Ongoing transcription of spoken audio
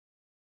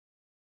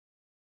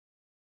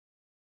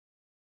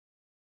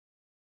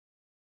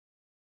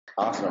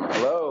Awesome.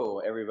 Hello,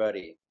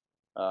 everybody.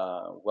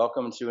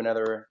 Welcome to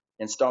another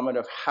installment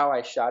of How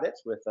I Shot It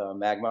with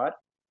MagMod.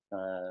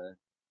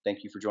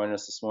 Thank you for joining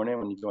us this morning.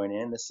 When you join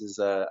in,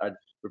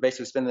 we're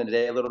basically spending the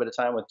day a little bit of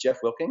time with Geoff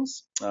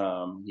Wilkings.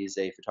 He's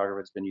a photographer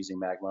that's been using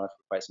MagMod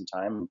for quite some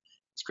time.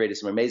 He's created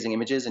some amazing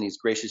images, and he's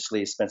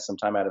graciously spent some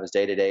time out of his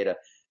day today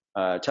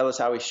to tell us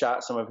how he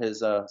shot some of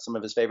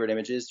his favorite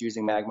images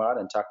using MagMod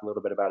and talk a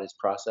little bit about his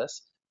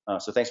process.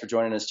 So thanks for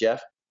joining us,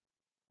 Geoff.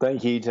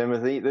 Thank you,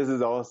 Timothy. This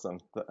is awesome.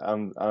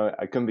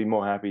 I couldn't be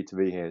more happy to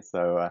be here.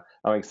 So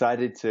I'm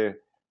excited to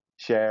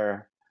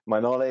share my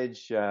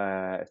knowledge.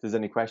 If there's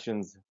any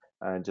questions,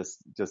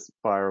 just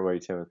fire away,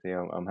 Timothy.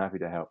 I'm happy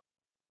to help.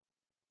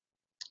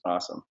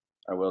 Awesome.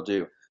 I will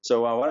do.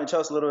 So why don't you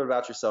tell us a little bit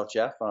about yourself,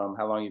 Geoff?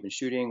 How long you've been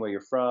shooting, where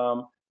you're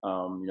from,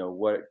 how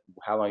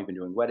long you've been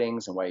doing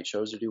weddings and why you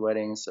chose to do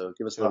weddings. So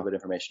give us a little bit of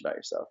information about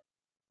yourself.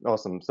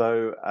 Awesome.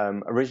 So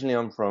originally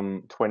I'm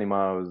from 20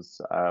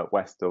 miles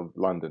west of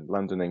London,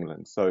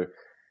 England. So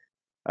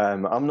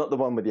I'm not the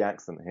one with the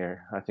accent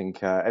here. I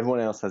think everyone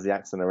else has the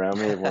accent around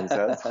me, everyone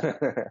says.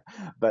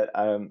 But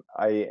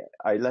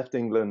I left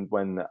England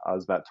when I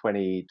was about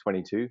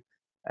 22,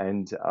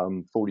 and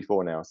I'm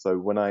 44 now. So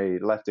when I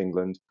left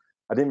England,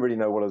 I didn't really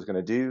know what I was going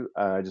to do.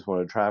 I just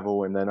wanted to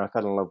travel, and then I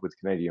fell in love with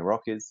Canadian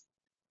Rockies,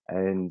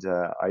 and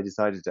I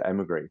decided to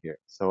emigrate here.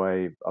 So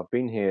I've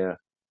been here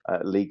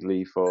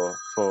legally for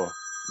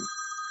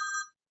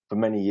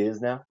many years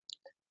now,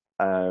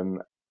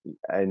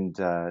 and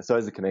so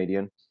as a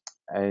Canadian,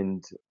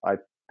 and I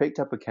picked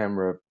up a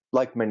camera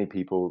like many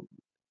people.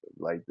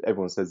 Like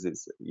everyone says,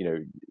 it's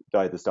they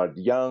either started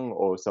young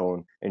or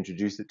someone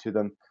introduced it to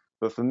them.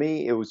 But for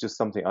me, it was just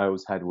something I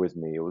always had with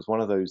me. It was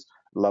one of those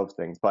love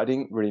things, but I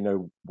didn't really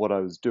know what I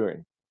was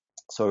doing.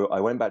 So I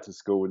went back to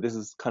school. This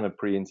is kind of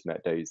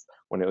pre-internet days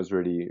when it was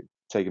really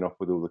taken off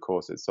with all the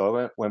courses. So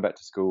I went back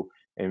to school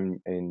in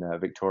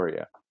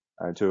Victoria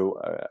to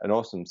an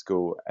awesome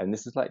school, and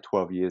this is like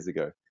 12 years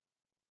ago.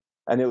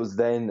 And it was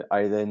then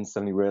I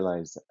suddenly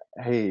realized,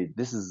 hey,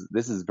 this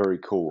is very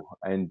cool.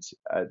 And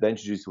they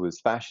introduced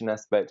this fashion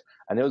aspect,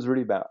 and it was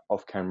really about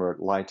off-camera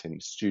lighting,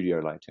 studio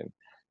lighting.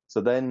 So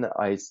then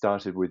I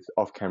started with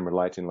off-camera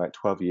lighting like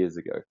 12 years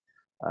ago.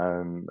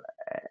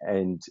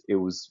 And it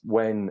was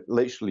when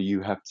literally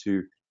you have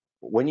to,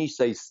 when you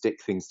say stick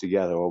things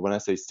together, or when I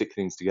say stick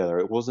things together,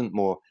 it wasn't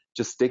more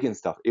just sticking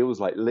stuff. It was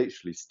like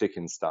literally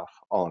sticking stuff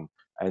on.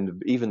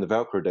 And even the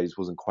Velcro days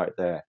wasn't quite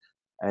there.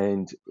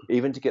 And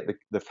even to get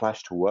the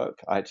flash to work,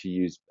 I had to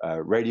use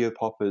radio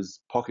poppers,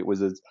 pocket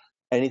wizards,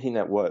 anything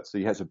that worked. So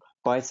you had to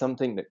buy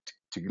something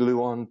to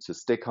glue on, to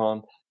stick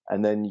on.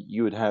 And then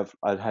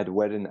I'd had a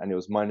wedding, and it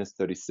was minus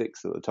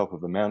 36 at the top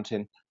of a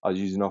mountain. I was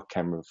using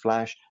off-camera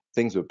flash.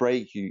 Things would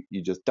break. You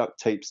just duct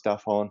tape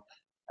stuff on.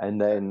 And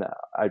then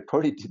I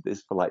probably did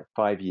this for like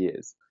 5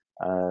 years.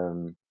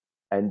 And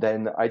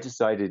then I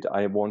decided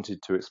I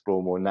wanted to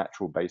explore more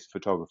natural-based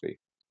photography.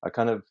 I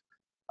kind of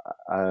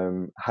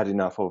had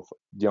enough of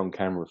the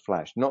on-camera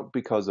flash, not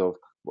because of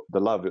the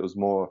love. It was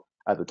more,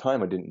 at the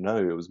time I didn't know,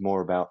 it was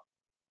more about,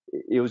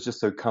 it was just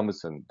so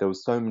cumbersome. There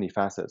was so many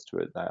facets to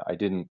it that I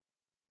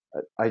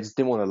just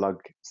didn't want to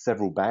lug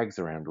several bags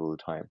around all the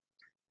time.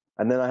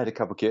 And then I had a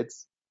couple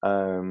kids,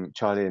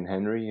 Charlie and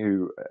Henry,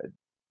 who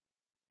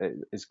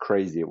is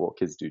crazy at what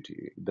kids do to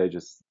you.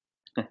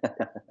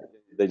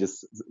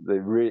 They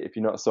really, if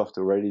you're not soft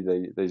already,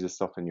 they just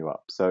soften you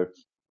up. So,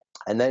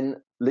 and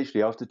then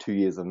literally after 2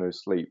 years of no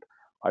sleep,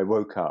 I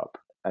woke up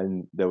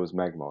and there was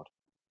MagMod.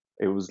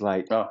 It was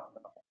like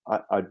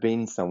I'd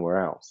been somewhere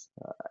else,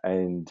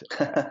 and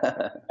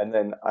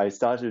then I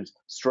started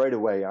straight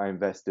away. I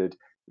invested,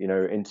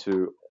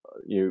 into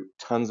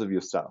tons of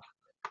your stuff,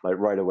 like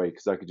right away,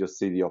 because I could just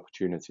see the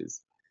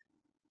opportunities.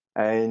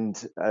 And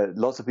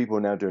lots of people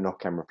are now doing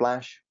off-camera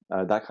flash,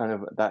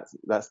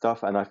 that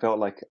stuff. And I felt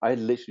like I'd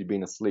literally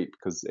been asleep,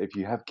 because if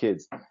you have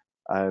kids,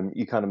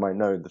 you kind of might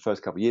know the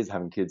first couple of years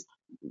having kids,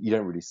 you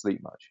don't really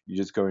sleep much. You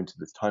just go into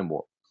this time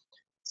warp.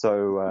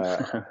 So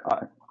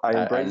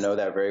I know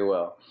that very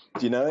well.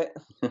 Do you know it?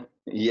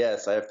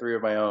 Yes, I have 3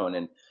 of my own,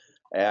 and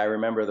I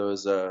remember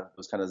those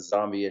kind of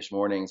zombie-ish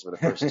mornings for the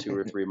first 2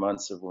 or 3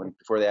 months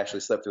before they actually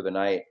slept through the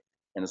night.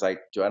 And it's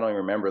like, I don't even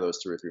remember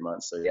those 2 or 3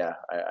 months. So yeah,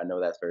 I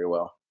know that very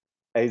well.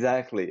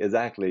 Exactly.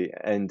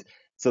 And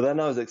so then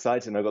I was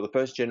excited, and I got the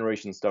first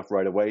generation stuff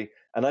right away.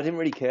 And I didn't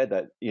really care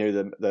that,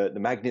 the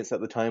magnets at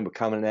the time were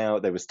coming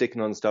out, they were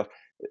sticking on stuff.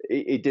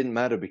 It didn't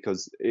matter,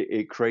 because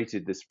it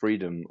created this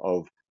freedom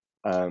of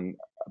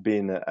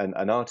being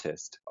an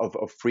artist,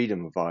 of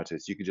freedom of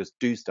artists. You could just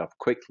do stuff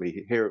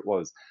quickly. Here it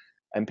was.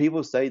 And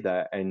people say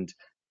that, and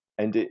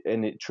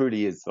it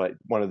truly is like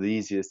one of the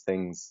easiest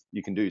things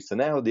you can do. So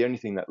now the only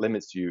thing that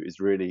limits you is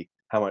really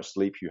how much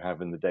sleep you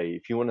have in the day.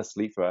 If you want to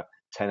sleep for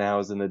 10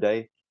 hours in a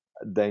day,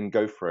 then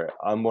go for it.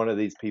 I'm one of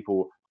these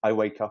people. I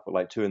wake up at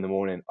like 2 in the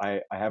morning.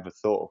 I have a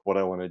thought of what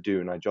I want to do,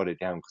 and I jot it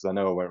down, because I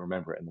know I won't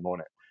remember it in the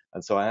morning.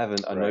 And so I have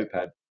a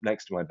notepad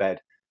next to my bed,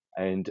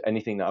 and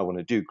anything that I want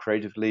to do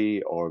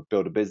creatively, or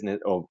build a business,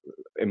 or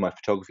in my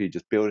photography,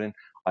 just building,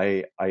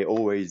 I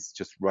always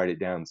just write it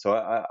down. So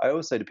I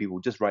always say to people,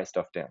 just write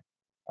stuff down.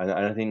 And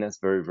I think that's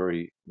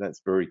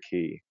very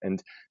key.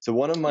 And so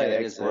one of my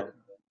that's a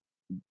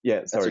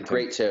Tim.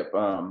 great tip.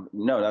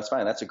 No, that's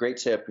fine. That's a great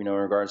tip, in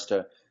regards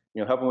to,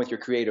 helping with your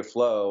creative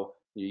flow.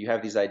 You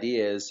have these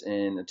ideas,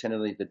 and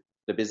attentively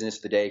the business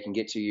of the day can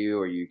get to you,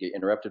 or you get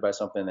interrupted by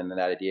something, and then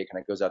that idea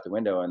kind of goes out the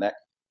window. And that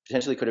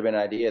potentially could have been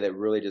an idea that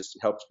really just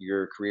helped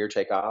your career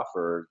take off,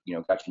 or,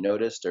 got you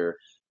noticed, or,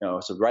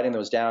 so writing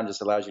those down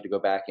just allows you to go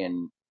back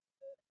and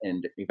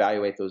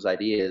evaluate those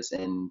ideas,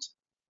 and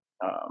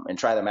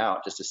try them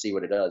out just to see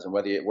what it does, and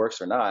whether it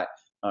works or not,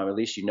 at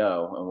least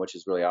which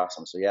is really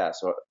awesome. So yeah,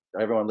 so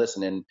everyone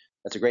listening,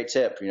 that's a great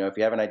tip. If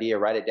you have an idea,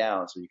 write it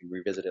down so you can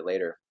revisit it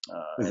later,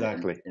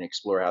 Exactly. and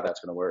explore how that's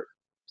going to work.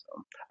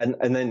 So.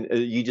 And then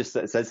you just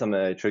said something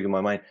that triggered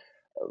my mind.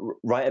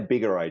 Write a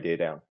bigger idea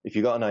down. If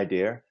you got an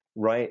idea,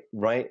 write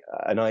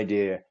an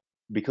idea,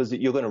 because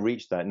you're going to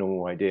reach that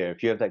normal idea.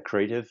 If you have that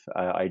creative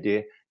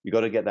idea, you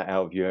got to get that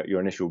out of your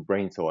initial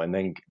brain thought and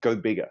then go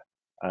bigger.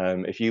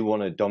 If you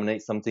want to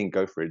dominate something,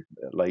 go for it.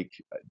 Like,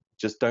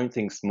 just don't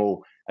think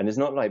small. And it's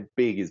not like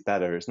big is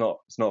better. It's not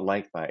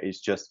like that. It's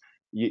just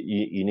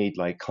you need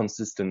like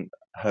consistent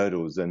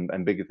hurdles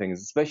and bigger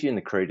things, especially in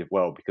the creative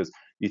world, because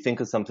you think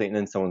of something and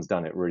then someone's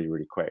done it really,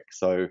 really quick.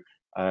 So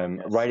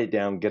write it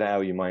down, get it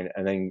out of your mind,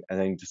 and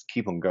then just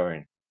keep on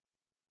going.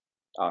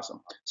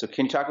 Awesome. So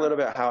can you talk a little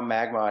bit how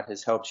MagMod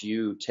has helped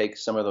you take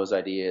some of those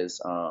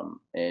ideas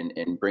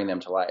and bring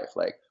them to life?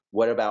 Like,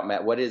 what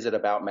is it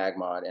about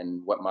MagMod,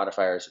 and what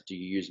modifiers do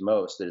you use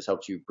most that has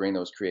helped you bring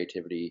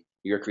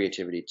your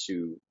creativity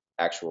to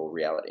actual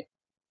reality?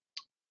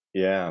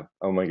 Yeah.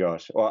 Oh my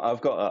gosh. Well,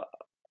 I've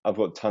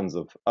got tons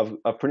of.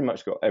 I've pretty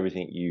much got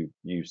everything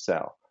you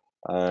sell,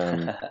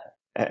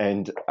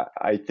 and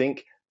I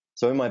think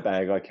so. In my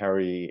bag,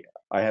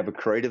 I have a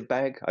creative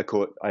bag. I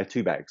have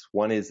two bags.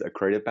 One is a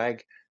creative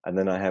bag, and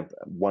then I have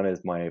one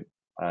as my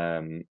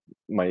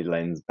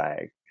lens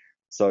bag.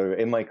 So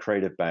in my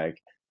creative bag,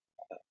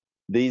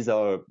 these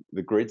are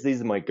the grids.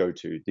 These are my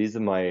go-to. These are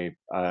my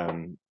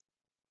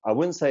I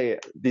wouldn't say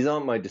these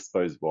aren't my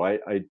disposable.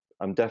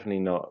 I'm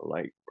definitely not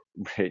like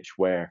rich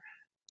where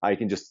I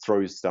can just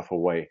throw stuff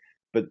away.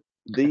 But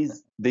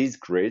these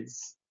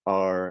grids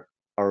are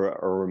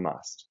a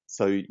must.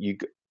 So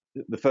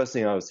the first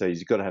thing I would say is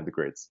you've got to have the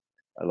grids.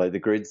 Like, the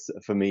grids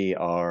for me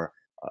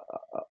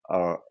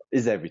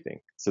is everything.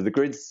 So the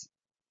grids,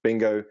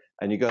 bingo,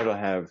 and you got to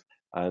have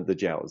the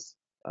gels,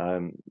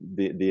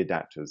 the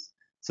adapters.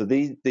 So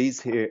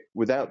these here,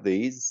 without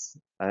these,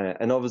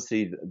 and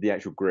obviously the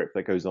actual grip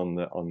that goes on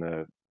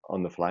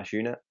the flash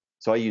unit.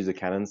 So I use a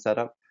Canon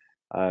setup.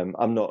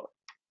 I'm not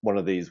one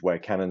of these where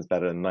Canon's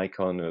better than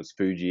Nikon or it's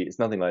Fuji. It's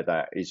nothing like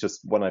that. It's just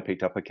when I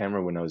picked up a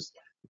camera when I was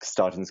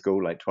starting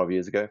school like 12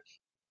 years ago.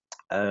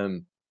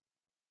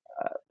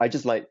 I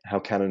just liked how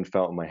Canon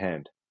felt in my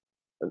hand.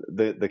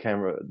 The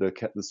camera,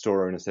 the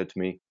store owner said to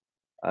me,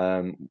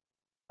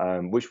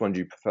 which one do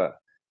you prefer?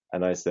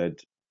 And I said,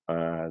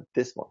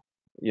 this one.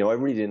 I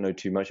really didn't know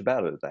too much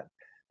about it then.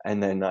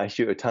 And then I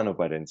shoot a ton of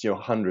weddings,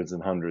 hundreds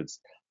and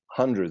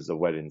hundreds of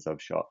weddings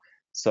I've shot.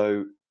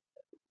 So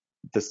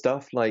the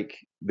stuff like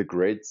the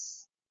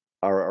grids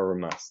are a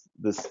must.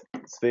 The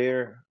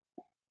sphere,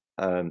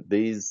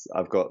 these,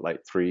 I've got like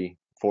 3-4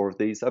 of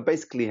these. I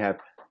basically have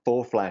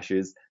 4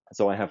 flashes,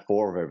 so I have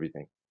 4 of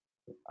everything.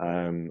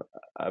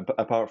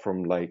 Apart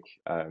from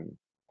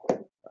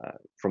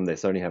from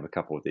this, I only have a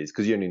couple of these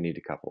because you only need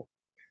a couple.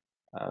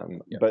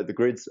 But the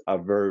grids are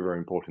very, very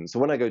important. So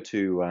when I go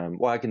to,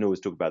 I can always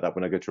talk about that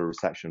when I go to a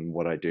reception,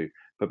 what I do.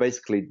 But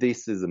basically,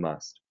 this is a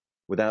must.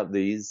 Without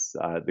these,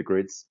 the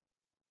grids,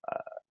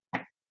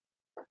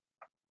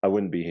 I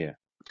wouldn't be here.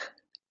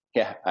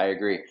 Yeah, I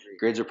agree.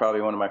 Grids are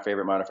probably one of my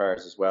favorite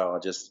modifiers as well.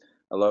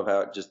 I love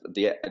how just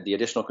the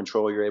additional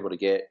control you're able to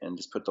get, and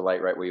just put the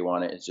light right where you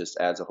want it. It just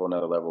adds a whole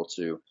nother level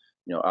to,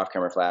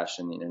 off-camera flash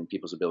and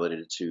people's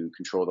ability to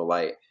control the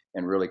light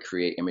and really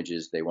create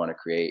images they want to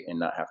create, and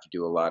not have to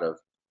do a lot of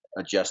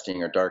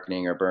adjusting or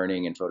darkening or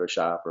burning in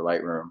Photoshop or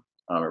Lightroom.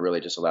 It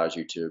really just allows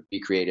you to be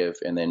creative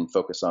and then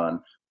focus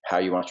on how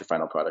you want your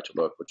final product to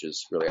look, which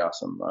is really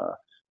awesome.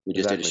 We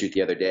just did a shoot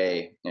the other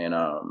day, and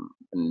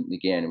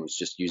again, it was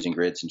just using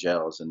grids and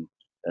gels, and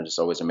I'm just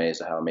always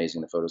amazed at how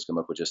amazing the photos come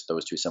up with just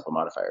those 2 simple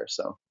modifiers.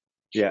 So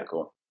yeah, really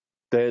cool.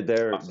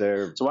 They're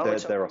awesome. So why don't we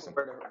tell awesome.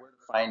 Where to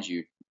find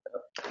you?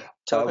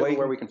 Tell people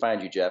where we can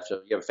find you, Geoff.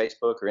 So you have a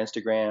Facebook or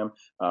Instagram.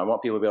 I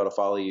want people to be able to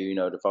follow you,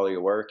 to follow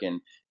your work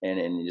and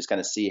just kind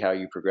of see how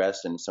you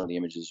progress and some of the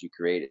images you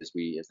create as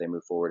they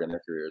move forward in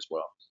their career as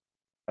well.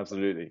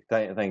 Absolutely.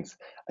 Thanks.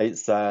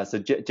 It's so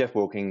Geoff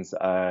Wilkings.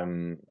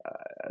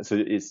 So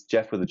it's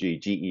Geoff with a G,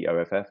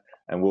 Geoff,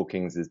 and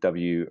Wilkings is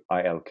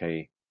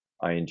Wilkings.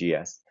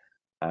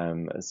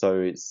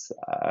 So it's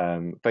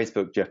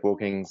Facebook Geoff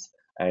Wilkings,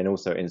 and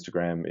also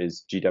Instagram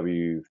is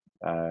GW.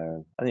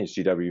 I think it's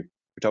GW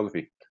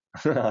Photography.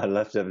 I'll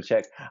have to have a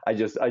check. I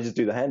just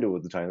do the handle all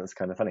the time. That's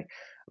kind of funny.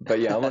 But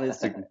yeah, I'm on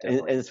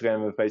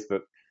Instagram and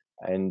Facebook,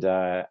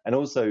 and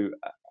also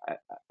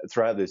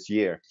throughout this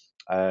year,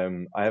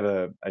 I have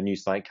a new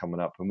site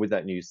coming up, and with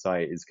that new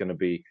site is going to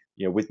be,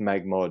 with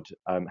MagMod,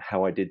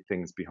 how I did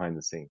things behind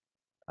the scene.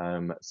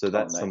 So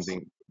that's nice.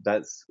 something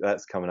that's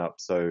coming up.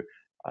 So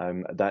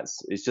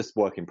it's just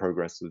work in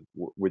progress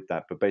with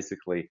that. But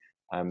basically,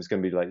 it's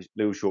going to be like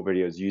little short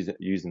videos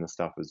using the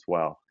stuff as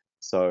well.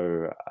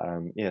 So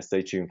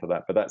stay tuned for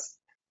that. But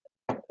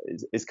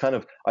it's kind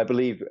of, I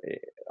believe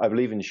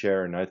in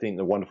sharing. I think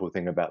the wonderful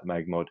thing about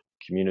MagMod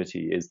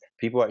community is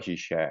people actually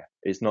share.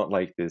 It's not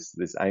like this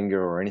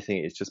anger or anything.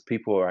 It's just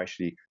people are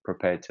actually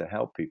prepared to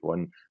help people,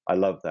 and I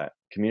love that.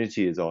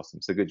 Community is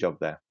awesome. So good job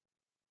there.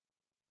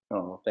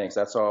 Oh, thanks.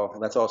 That's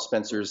all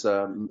Spencer's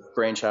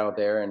brainchild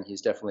there, and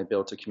he's definitely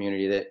built a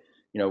community that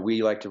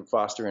we like to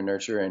foster and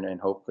nurture,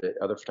 and hope that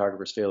other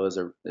photographers feel is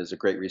a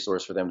great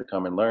resource for them to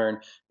come and learn,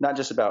 not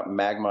just about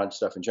MagMod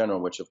stuff in general,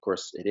 which of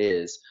course it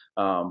is,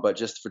 but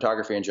just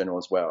photography in general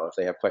as well. If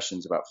they have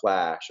questions about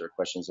flash or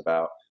questions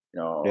about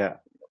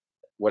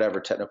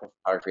whatever technical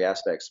photography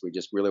aspects, we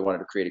just really wanted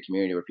to create a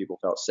community where people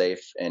felt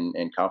safe and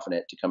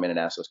confident to come in and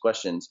ask those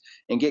questions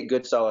and get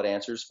good, solid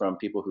answers from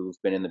people who've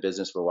been in the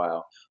business for a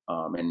while,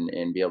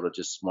 and be able to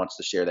just wants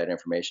to share that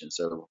information.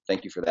 So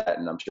thank you for that,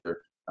 and I'm sure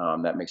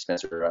that makes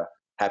Spencer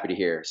happy to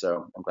hear.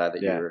 So I'm glad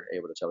that you were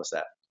able to tell us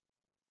that.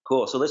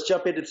 Cool. So let's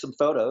jump into some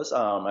photos.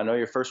 I know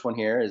your first one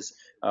here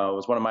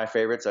was one of my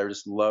favorites. I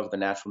just love the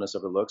naturalness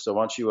of the look. So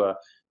why don't you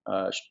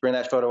bring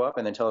that photo up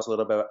and then tell us a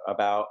little bit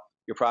about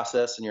your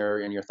process and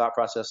your thought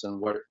process,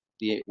 and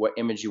what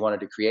image you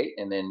wanted to create,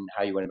 and then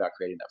how you went about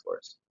creating that for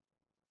us.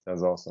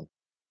 Sounds awesome.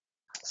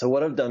 So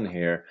what I've done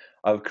here,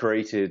 I've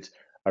created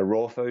a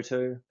raw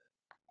photo,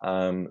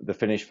 the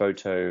finished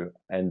photo,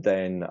 and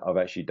then I've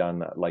actually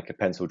done like a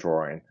pencil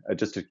drawing,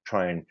 just to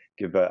try and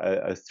give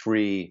a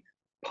three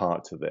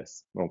part to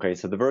this. Okay,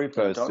 so the very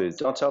first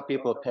don't tell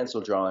people a pencil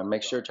drawing.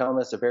 Make sure tell them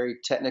it's a very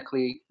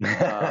technical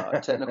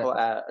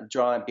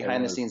drawing,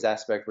 behind the scenes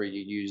aspect where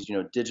you use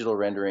digital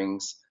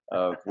renderings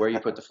of where you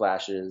put the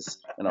flashes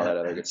and all that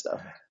other good stuff.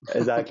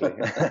 Exactly.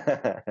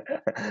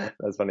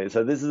 That's funny.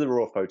 So this is a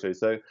raw photo.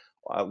 So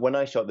when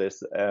I shot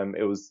this,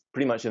 it was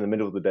pretty much in the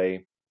middle of the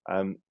day.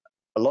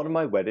 A lot of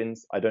my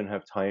weddings, I don't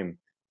have time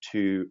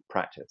to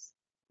practice.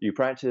 You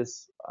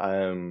practice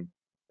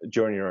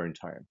during your own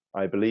time.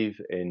 I believe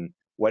in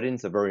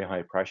weddings are very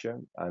high pressure.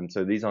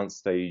 So these aren't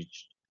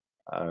staged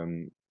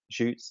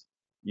shoots.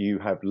 You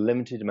have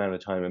limited amount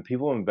of time, and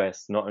people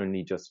invest not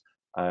only just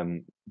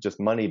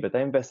money, but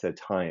they invest their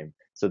time.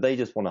 So they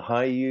just want to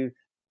hire you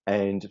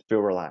and feel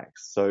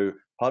relaxed. So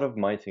part of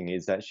my thing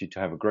is actually to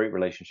have a great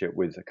relationship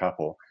with a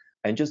couple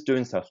and just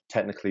doing stuff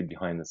technically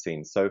behind the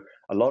scenes. So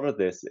a lot of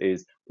this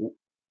is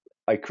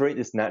I create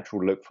this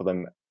natural look for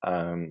them,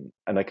 and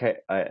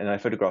I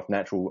photograph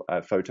natural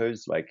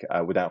photos like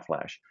without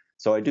flash.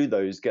 So I do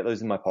those, get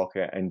those in my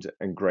pocket, and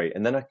great.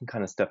 And then I can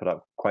kind of step it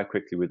up quite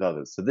quickly with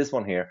others. So this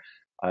one here,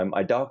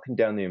 I darken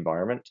down the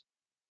environment.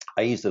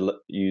 I used to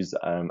use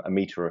a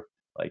meter,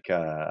 like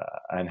a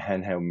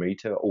handheld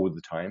meter, all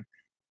the time.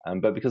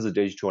 But because of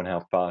digital and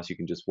how fast you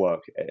can just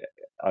work,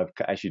 I've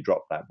actually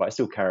dropped that. But I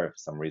still carry it for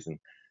some reason.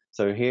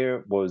 So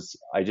here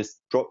I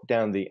just dropped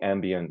down the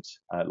ambient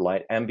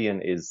light.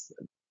 Ambient is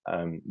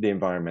the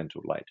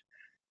environmental light.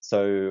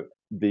 So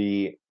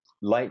the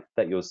light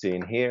that you're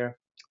seeing here,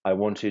 I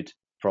wanted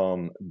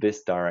from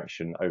this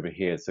direction over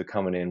here. So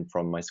coming in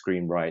from my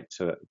screen right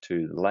to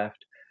the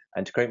left,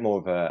 and to create more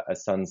of a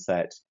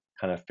sunset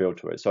kind of feel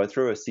to it. So I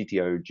threw a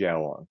CTO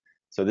gel on.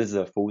 So this is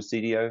a full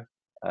CTO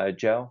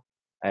gel,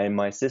 and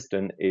my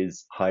assistant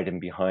is hiding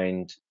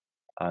behind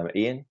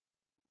Ian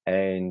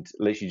and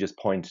literally just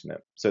pointing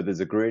it. So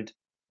there's a grid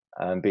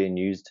being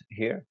used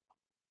here,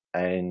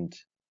 and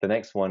the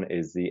next one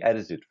is the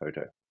edited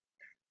photo.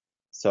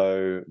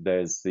 So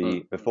there's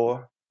the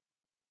before,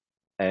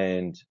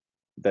 and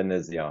then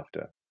there's the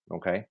after.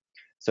 Okay,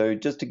 so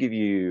just to give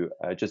you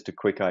just a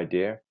quick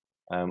idea,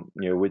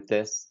 with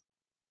this,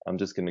 I'm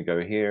just going to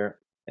go here,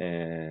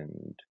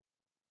 and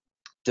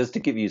just to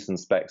give you some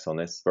specs on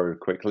this very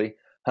quickly,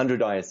 100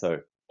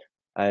 ISO,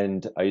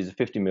 and I use a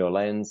 50mm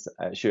lens,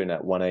 shooting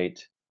at 1.8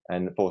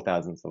 and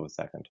 4,000ths of a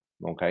second.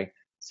 Okay,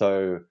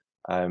 so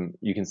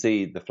you can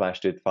see the flash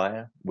did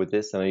fire with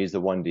this, and I use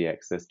the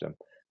 1DX system.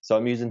 So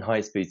I'm using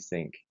high-speed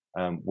sync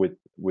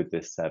with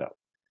this setup.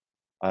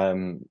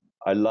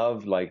 I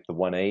love like the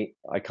 1.8.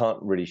 I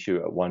can't really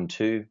shoot at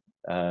 1.2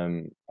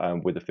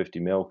 with a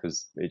 50mm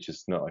because it's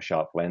just not a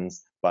sharp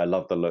lens. But I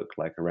love the look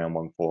like around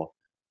 1.4,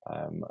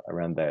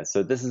 around there.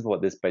 So this is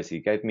what this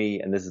basically gave me,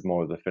 and this is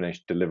more of the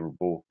finished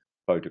deliverable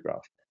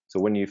photograph. So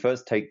when you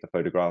first take the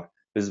photograph,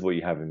 this is what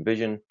you have in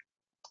vision.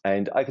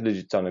 And I could have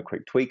just done a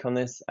quick tweak on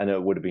this and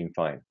it would have been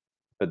fine.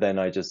 But then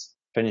I just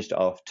finished it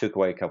off, took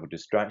away a couple of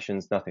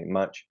distractions, nothing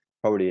much,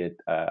 probably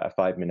a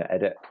 5-minute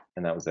edit,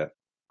 and that was it.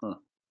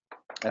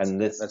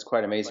 That's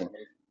quite amazing.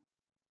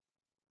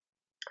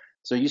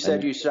 So you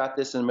said you shot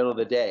this in the middle of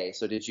the day.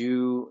 So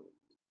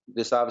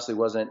this obviously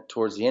wasn't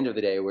towards the end of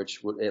the day,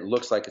 which it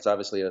looks like it's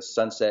obviously a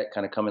sunset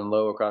kind of coming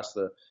low across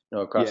the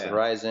the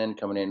horizon,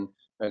 coming in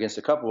against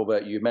a couple,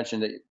 but you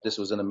mentioned that this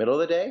was in the middle of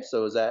the day.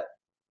 So is that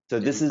So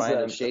Did this you is find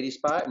a shady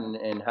spot,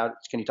 and how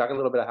can you talk a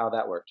little bit about how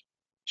that worked?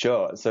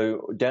 sure.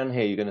 So down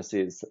here you're going to see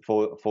it's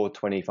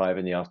 4:25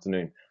 in the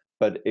afternoon,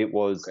 but it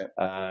was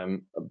Okay.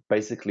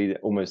 basically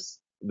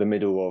almost the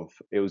middle of,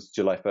 it was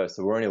July 1st,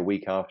 so we're only a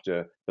week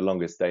after the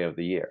longest day of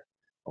the year.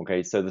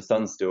 Okay, so the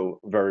sun's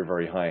still very,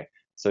 very high.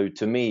 So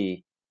to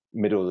me,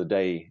 middle of the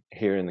day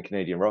here in the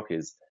Canadian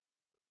Rockies,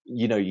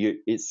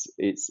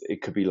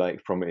 it could be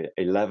like from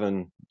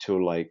 11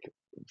 till like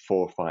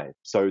 4 or 5.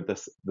 So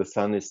the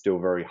sun is still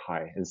very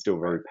high and still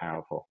very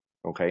powerful.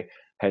 Okay,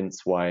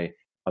 hence why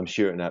I'm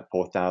shooting at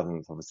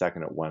 4,000ths of a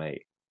second at 1.8.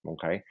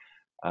 Okay,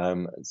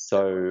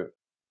 so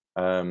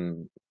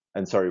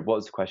and sorry, what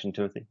was the question,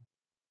 Timothy?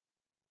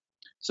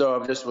 So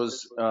this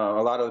was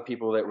a lot of the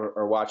people that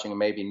are watching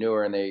may be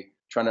newer, and they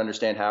trying to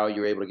understand how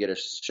you're able to get a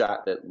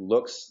shot that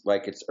looks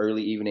like it's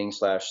early evening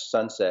 /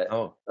 sunset,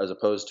 Oh, as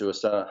opposed to a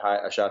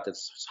shot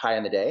that's high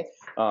in the day.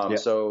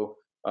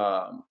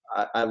 yeah,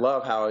 I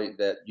love how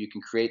that you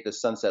can create the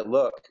sunset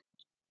look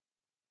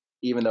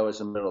even though it's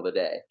in the middle of the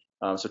day.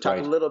 So talk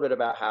a right. little bit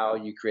about how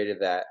you created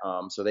that,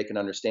 so they can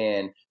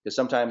understand, because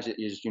sometimes it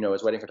is,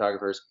 as wedding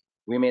photographers,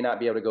 we may not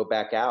be able to go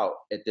back out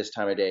at this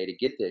time of day to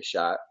get this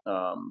shot.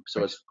 So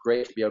Right. it's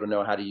great to be able to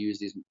know how to use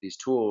these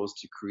tools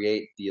to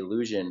create the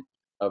illusion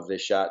of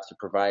this shot to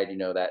provide,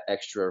 that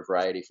extra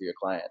variety for your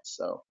clients.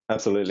 So just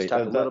Absolutely.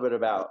 talk a That little bit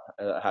about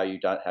how you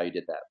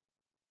did that.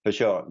 For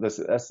sure.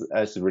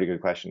 That's a really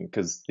good question,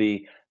 because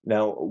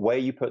now where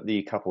you put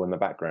the couple in the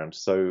background.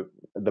 So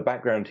the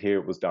background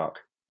here was dark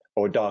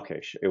or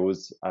darkish. It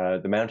was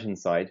the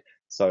mountainside.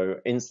 So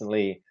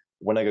instantly,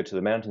 when I go to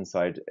the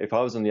mountainside, if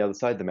I was on the other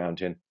side of the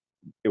mountain,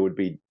 it would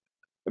be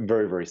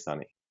very, very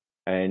sunny,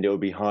 and it would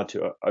be hard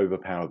to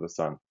overpower the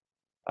sun.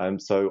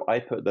 So I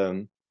put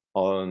them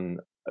on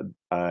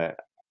uh,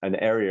 an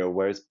area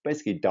where it's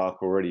basically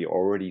dark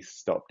already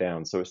stopped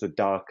down. So it's a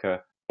darker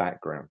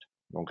background.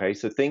 Okay,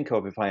 so think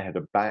of if I had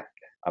a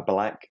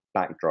black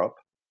backdrop,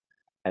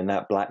 and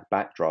that black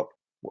backdrop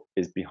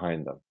is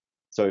behind them.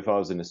 So if I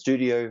was in a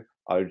studio,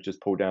 I would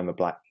just pull down the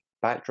black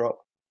backdrop,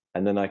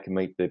 and then I can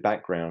make the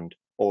background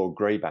or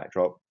grey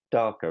backdrop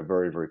darker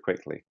very, very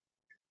quickly.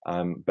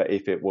 But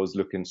if it was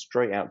looking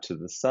straight out to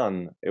the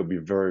sun, it would be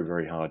very,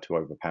 very hard to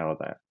overpower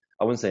that.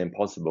 I wouldn't say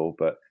impossible,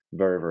 but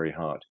very, very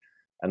hard.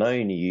 And I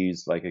only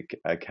use like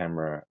a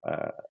camera,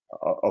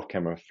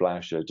 off-camera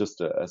flasher,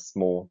 just a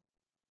small,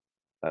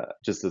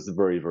 just as a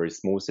very, very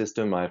small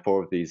system. I have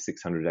 4 of these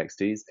 600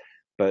 XTs,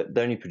 but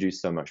they only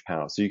produce so much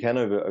power. So you can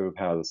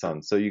overpower the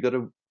sun. So you got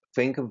to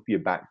think of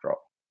your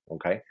backdrop,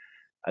 okay?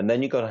 And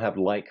then you got to have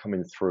light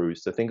coming through.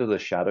 So think of the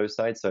shadow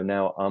side. So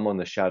now I'm on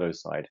the shadow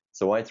side.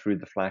 So I threw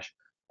the flash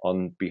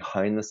on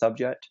behind the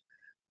subject.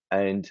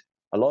 And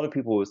a lot of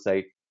people will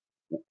say,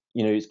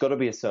 it's got to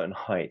be a certain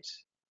height,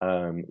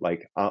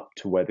 like up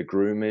to where the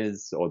groom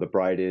is or the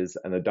bride is,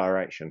 and the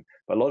direction.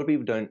 But a lot of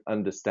people don't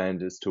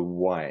understand as to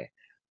why.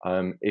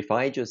 If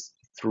I just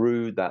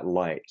threw that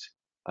light,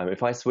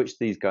 if I switched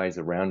these guys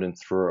around and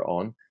threw it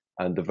on,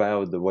 and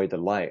the way the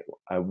light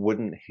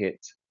wouldn't hit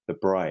the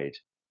bride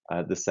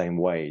the same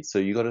way. So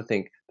you got to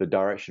think the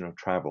direction of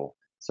travel.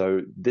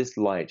 So this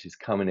light is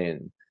coming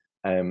in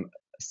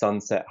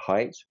sunset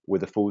height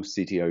with a full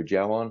CTO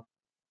gel on.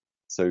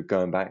 So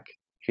going back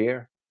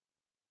here,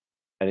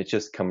 and it's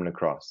just coming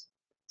across.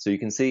 So you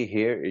can see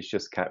here, it's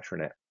just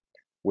capturing it.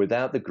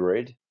 Without the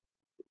grid,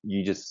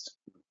 it's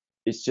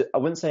just, I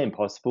wouldn't say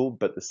impossible,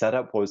 but the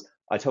setup was,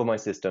 I told my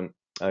system,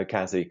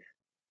 Cassie,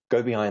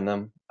 go behind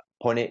them,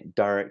 point it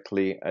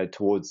directly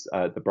towards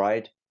the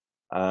bride,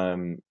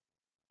 and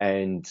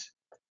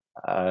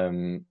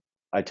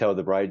I tell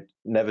the bride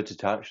never to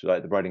touch,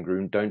 like the bride and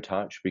groom, don't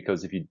touch,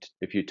 because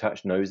if you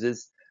touch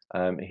noses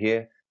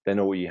here, then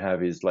all you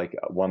have is like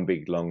one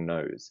big long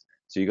nose.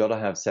 So you got to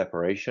have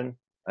separation,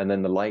 and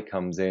then the light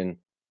comes in,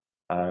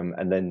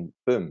 and then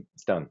boom,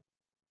 it's done.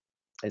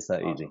 It's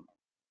that easy.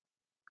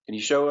 Can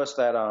you show us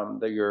that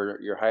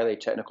your highly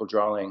technical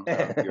drawing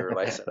of your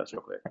light setups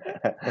real quick?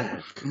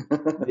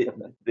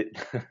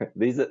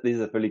 These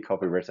are fully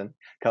copywritten,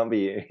 can't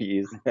be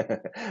used.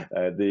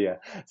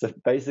 So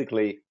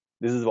basically,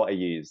 this is what I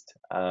used.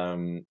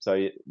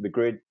 So the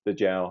grid, the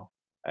gel,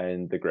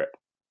 and the grip,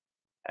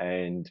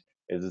 and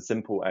it's as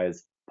simple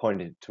as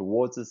pointing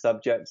towards the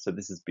subject. So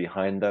this is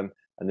behind them,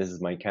 and this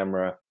is my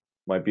camera,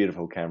 my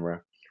beautiful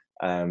camera,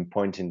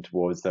 pointing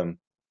towards them,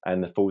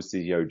 and the full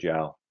CTO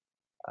gel.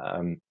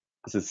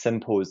 It's as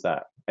simple as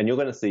that. And you're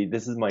going to see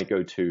this is my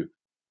go-to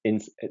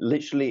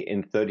literally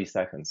in 30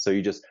 seconds. So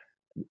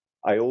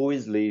I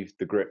always leave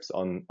the grips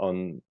on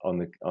the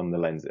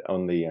lens,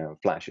 on the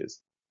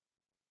flashes.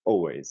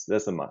 Always.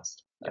 That's a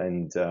must.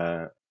 And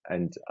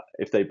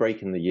if they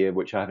break in the year,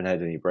 which I haven't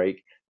had any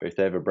break, but if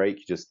they ever break,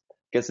 you just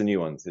get some new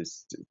ones.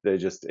 It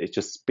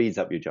just speeds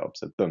up your job.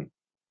 So boom.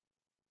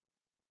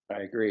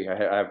 I agree.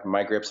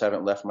 My grips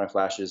haven't left my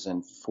flashes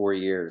in 4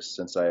 years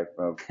since I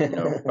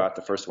bought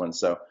the first one.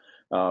 So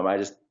I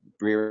just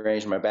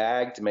rearranged my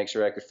bag to make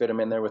sure I could fit them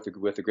in there with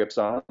the grips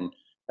on, and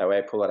that way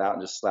I pull it out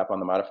and just slap on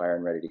the modifier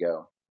and ready to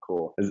go.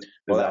 Cool.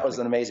 Well, that was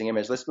Exactly. an amazing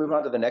image. Let's move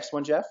on to the next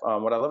one, Geoff.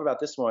 What I love about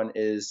this one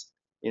is,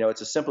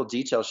 it's a simple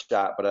detail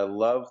shot, but I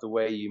love the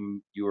way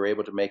you were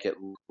able to make it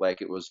look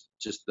like it was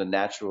just the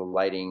natural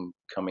lighting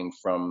coming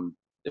from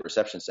the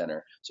reception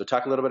center. So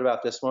talk a little bit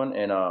about this one,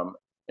 and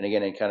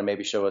again, and kind of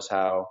maybe show us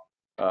how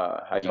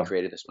you Sure.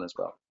 created this one as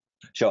well.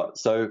 Sure.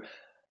 So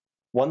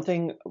one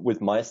thing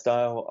with my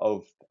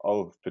style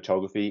of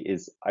photography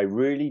is I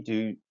really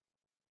do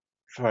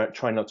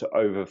try not to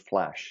over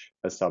flash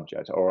a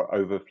subject or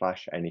over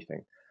flash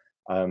anything.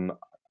 Um,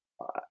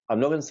 I'm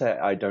not going to say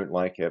I don't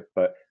like it,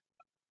 but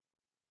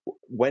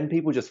when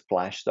people just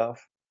flash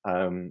stuff,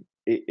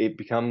 it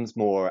becomes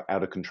more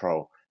out of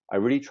control. I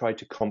really try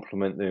to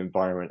complement the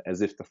environment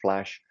as if the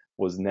flash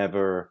was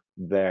never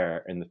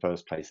there in the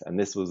first place. And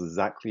this was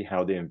exactly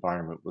how the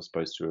environment was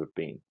supposed to have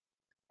been.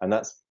 And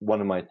that's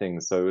one of my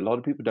things. So a lot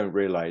of people don't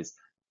realize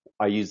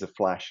I use the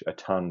flash a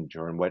ton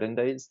during wedding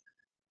days,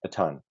 a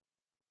ton.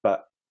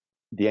 But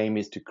the aim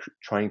is to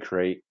try and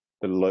create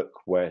the look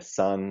where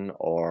sun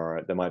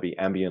or there might be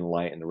ambient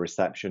light in the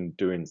reception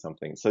doing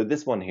something. So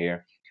this one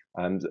here,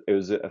 it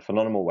was a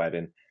phenomenal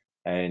wedding,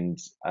 and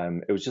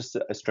it was just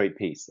a straight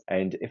piece.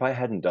 And if I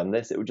hadn't done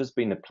this, it would just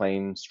been a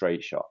plain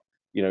straight shot.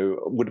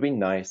 Would have been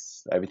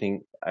nice,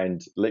 everything,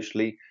 and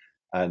literally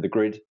the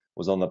grid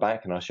was on the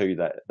back, and I'll show you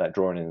that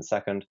drawing in a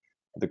second.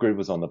 The grid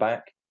was on the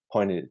back,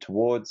 pointing it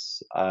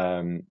towards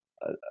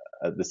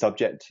the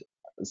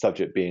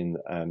subject being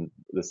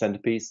the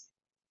centerpiece,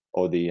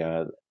 or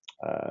the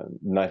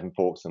knife and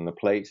forks and the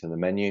plates and the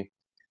menu,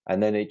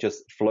 and then it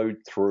just flowed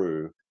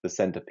through the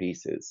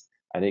centerpieces,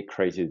 and it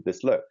created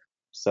this look.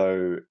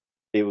 So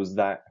it's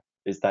that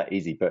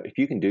easy. But if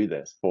you can do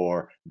this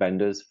for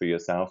vendors, for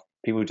yourself,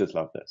 people just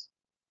love this.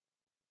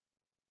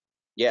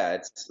 Yeah,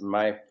 it's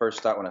my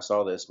first thought when I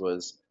saw this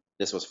was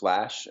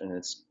flash, and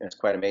it's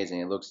quite amazing.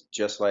 It looks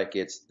just like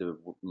it's the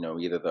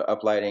either the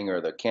uplighting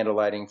or the candle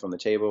lighting from the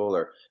table,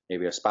 or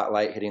maybe a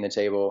spotlight hitting the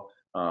table.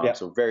 Yeah.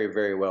 So very,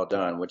 very well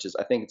done. Which is,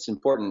 I think it's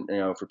important,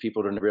 for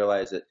people to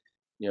realize that,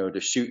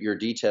 to shoot your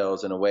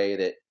details in a way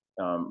that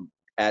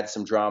adds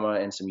some drama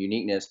and some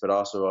uniqueness, but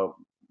also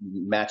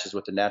matches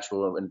with the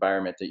natural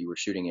environment that you were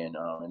shooting in.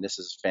 And this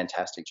is a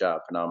fantastic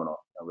job, phenomenal.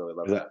 I really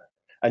love that.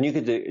 And you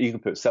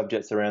could put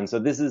subjects around. So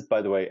this is,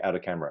 by the way, out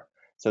of camera.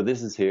 So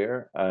this is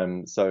here.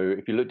 So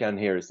if you look down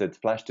here, it said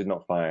flash did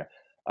not fire.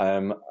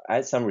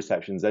 At some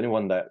receptions,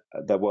 anyone that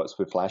works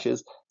with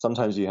flashes,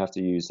 sometimes you have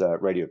to use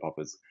radio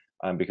poppers,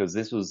 because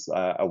this was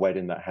a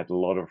wedding that had a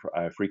lot of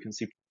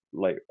frequency,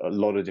 like a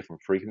lot of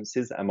different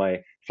frequencies, and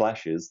my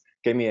flashes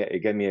gave me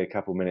a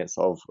couple minutes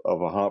of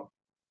a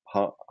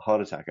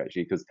heart attack,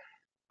 actually, because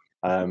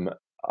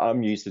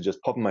I'm used to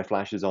just popping my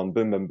flashes on,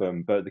 boom, boom,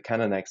 boom. But the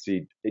Canon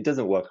XD, it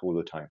doesn't work all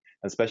the time.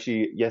 And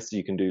especially, yes,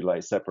 you can do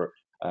like separate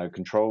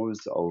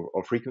controls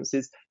or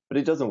frequencies, but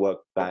it doesn't work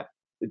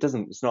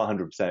it's not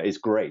 100%. It's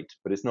great,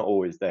 but it's not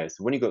always there.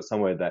 So when you got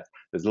somewhere that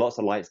there's lots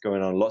of lights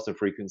going on, lots of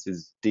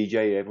frequencies,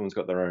 DJ, everyone's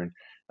got their own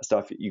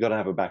stuff, you got to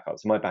have a backup.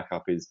 So my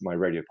backup is my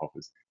radio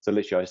poppers. So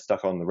literally I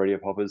stuck on the radio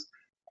poppers,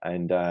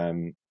 and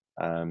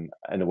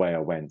away I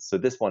went. So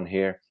this one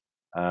here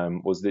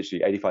was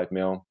literally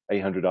 85mm,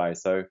 800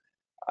 ISO.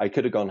 I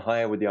could have gone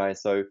higher with the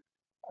ISO,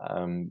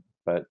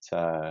 but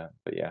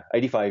yeah,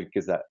 85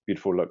 gives that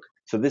beautiful look.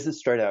 So this is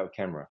straight out of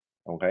camera,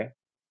 okay?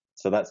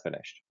 So that's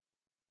finished.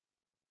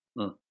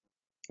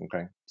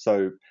 Okay,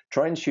 so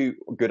try and shoot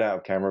good out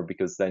of camera,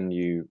 because then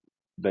you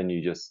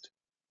just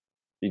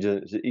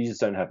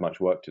don't have much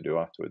work to do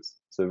afterwards.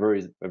 So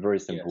a very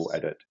simple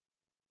edit.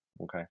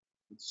 Okay.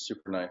 It's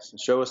super nice.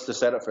 Show us the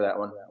setup for that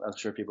one. I'm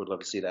sure people would love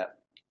to see that.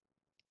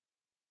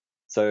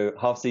 So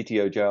half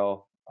CTO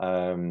gel.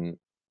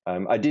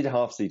 I did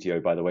half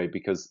CTO, by the way,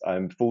 because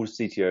full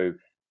CTO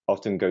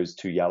often goes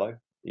too yellow,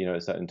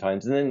 at certain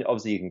times. And then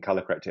obviously you can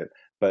color correct it,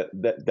 but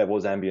there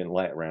was ambient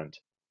light around.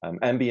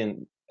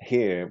 Ambient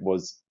here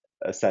was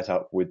a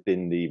setup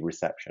within the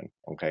reception.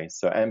 Okay,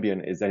 so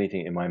ambient is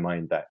anything in my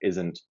mind that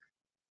isn't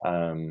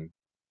that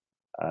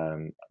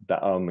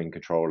I'm in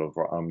control of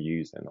what I'm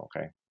using.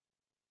 Okay,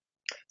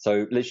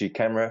 so literally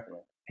camera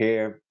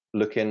here,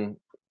 looking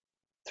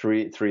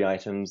three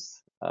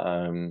items,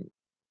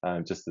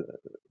 just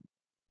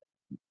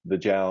the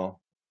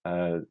gel,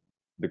 the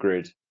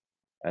grid,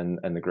 and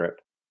the grip,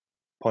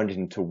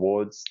 pointing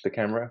towards the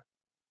camera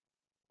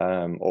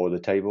or the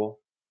table,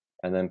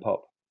 and then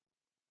pop.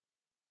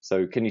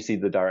 So can you see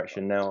the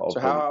direction now? So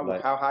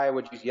how high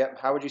would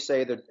you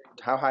say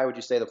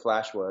the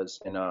flash was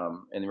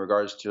in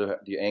regards to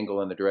the angle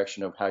and the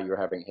direction of how you were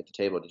having it hit the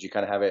table? Did you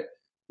kind of have it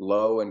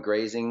low and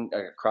grazing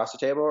across the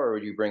table, or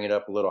would you bring it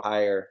up a little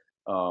higher,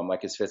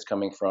 like if it's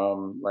coming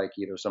from like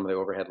either some of the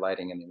overhead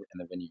lighting in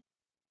the venue?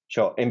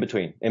 Sure, in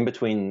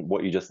between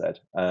what you just said.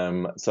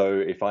 So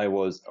if I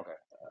was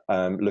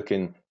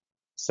looking,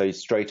 say,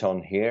 straight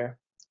on here,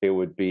 it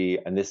would be,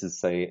 and this is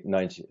say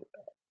 90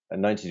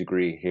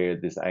 degree here,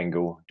 this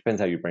angle, depends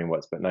how your brain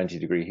works, but 90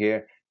 degree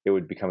here, it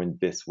would be coming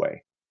this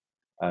way.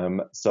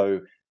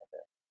 So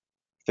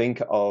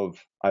think of,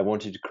 I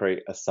wanted to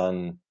create a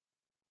sun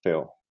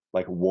feel,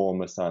 like a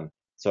warmer sun.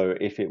 So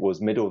if it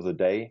was middle of the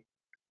day,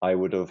 I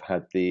would have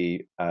had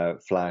the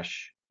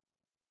flash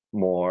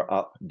more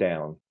up,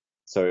 down.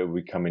 So it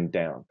would be coming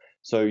down.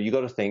 So you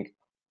got to think,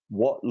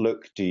 what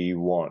look do you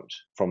want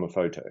from a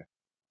photo?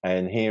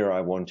 And here I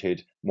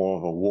wanted more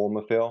of a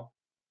warmer feel,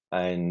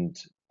 and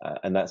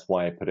that's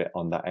why I put it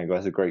on that angle.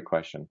 That's a great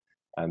question.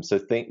 So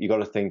you got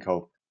to think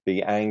of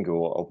the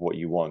angle of what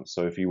you want.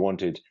 So if you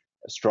wanted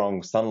a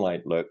strong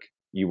sunlight look,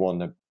 you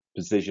want to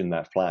position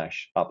that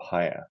flash up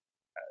higher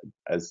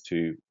as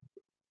to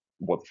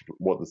what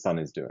the sun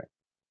is doing.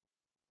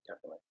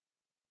 Definitely.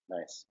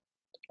 Nice.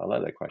 I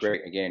like that question.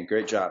 Great. Again,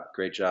 great job.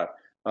 Great job.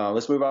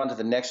 Let's move on to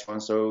the next one.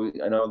 So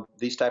I know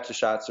these types of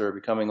shots are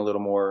becoming a little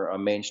more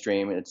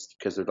mainstream. It's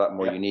because they're a lot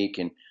more unique,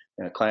 and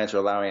clients are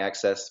allowing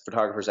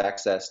photographers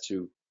access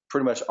to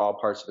pretty much all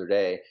parts of their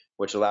day,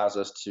 which allows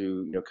us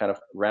to kind of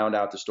round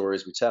out the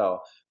stories we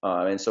tell.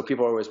 And so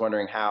people are always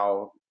wondering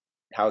how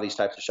these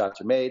types of shots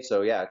are made.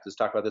 So yeah, let's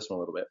talk about this one a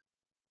little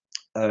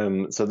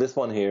bit. So this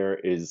one here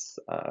is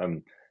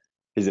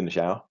in the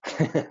shower.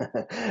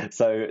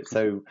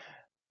 so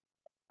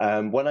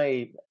when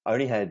I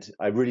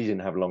really didn't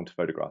have long to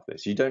photograph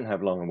this. You don't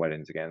have long in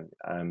weddings again.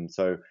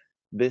 So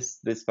this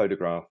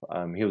photograph,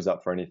 he was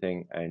up for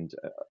anything, and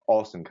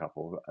awesome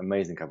couple,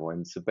 amazing couple.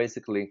 And so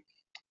basically,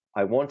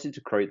 I wanted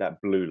to create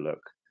that blue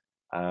look.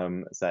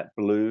 It's that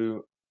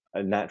blue,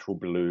 a natural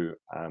blue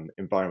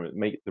environment,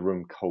 make the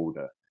room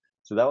colder.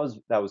 So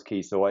that was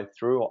key. So I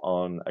threw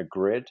on a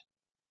grid.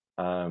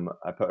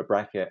 I put a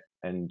bracket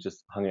and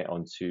just hung it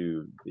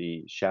onto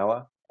the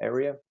shower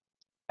area,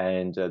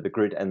 and the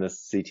grid and the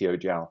CTO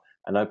gel.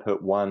 And I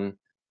put one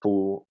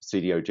full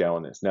CTO gel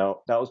on this.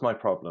 Now, that was my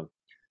problem.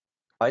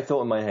 I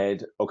thought in my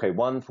head, okay,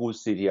 one full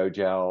CTO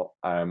gel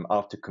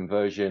after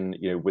conversion,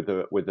 with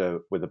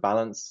a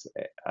balance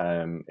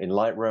in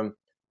Lightroom,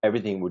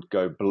 everything would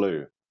go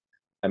blue.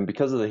 And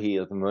because of the heat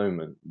at the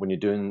moment, when you're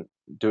doing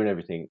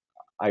everything,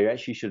 I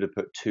actually should have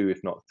put 2,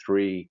 if not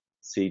 3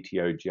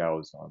 CTO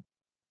gels on.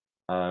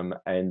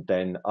 And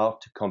then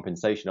after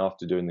compensation,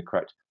 after doing the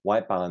correct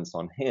white balance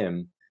on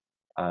him,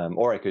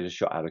 or I could have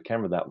shot out of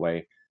camera that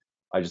way.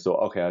 I just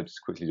thought, okay, I'll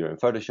just quickly do it in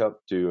Photoshop,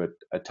 do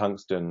a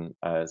tungsten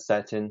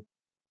setting.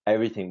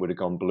 Everything would have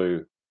gone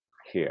blue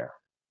here,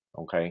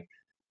 okay?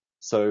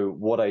 So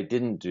what I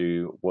didn't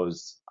do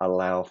was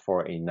allow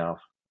for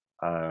enough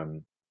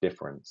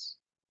difference,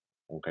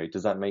 okay?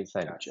 Does that make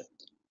sense? Gotcha.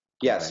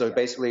 Yeah, okay. So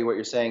basically what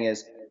you're saying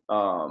is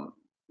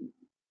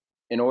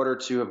in order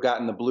to have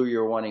gotten the blue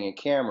you're wanting in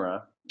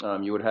camera,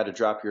 you would have had to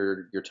drop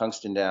your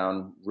tungsten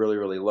down really,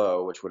 really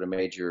low, which would have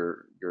made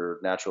your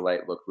natural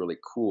light look really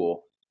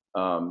cool.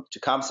 To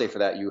compensate for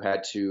that, you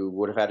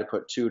would have had to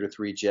put 2 to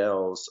 3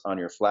 gels on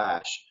your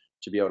flash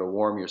to be able to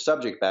warm your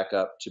subject back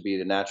up to be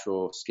the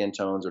natural skin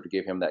tones, or to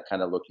give him that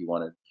kind of look you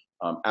wanted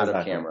out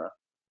of camera.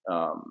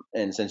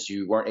 And since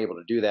you weren't able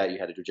to do that, you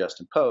had to adjust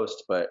in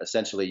post. But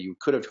essentially, you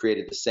could have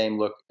created the same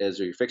look as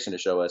you're fixing to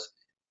show us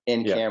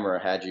in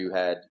camera had you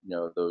had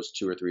those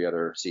 2 or 3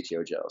 other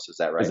CTO gels. Is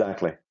that right?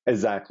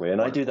 Exactly. And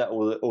Wonderful. I do that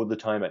all the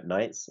time at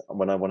nights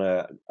when I want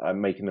to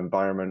make an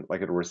environment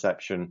like at a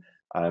reception,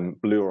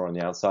 bluer on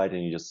the outside,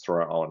 and you just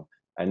throw it on.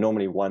 And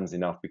normally one's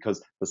enough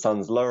because the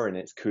sun's lower and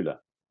it's cooler.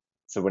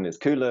 So when it's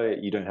cooler,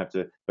 you don't have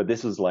to. But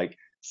this was like,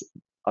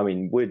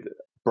 with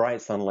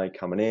bright sunlight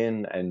coming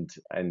in, and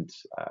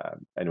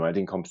anyway, I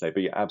didn't compensate.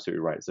 But you're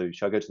absolutely right. So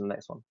shall I go to the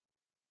next one?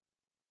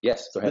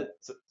 Yes, go ahead.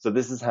 So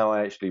this is how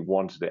I actually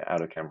wanted it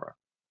out of camera.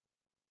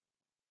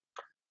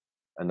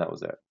 And that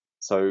was it.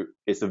 So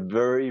it's a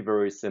very,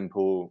 very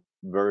simple,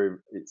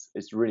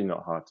 it's really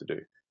not hard to do.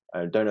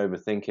 Don't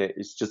overthink it.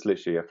 It's just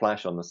literally a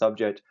flash on the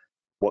subject.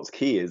 What's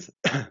key is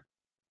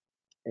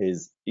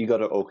you got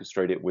to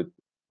orchestrate it with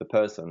the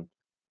person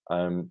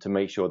to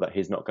make sure that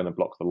he's not going to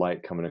block the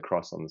light coming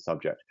across on the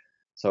subject.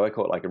 So I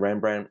call it like a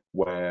Rembrandt,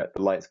 where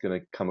the light's going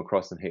to come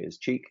across and hit his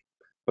cheek,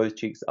 both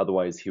cheeks.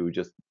 Otherwise, he would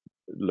just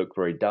look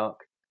very dark.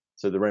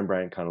 So the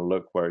Rembrandt kind of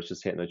look where it's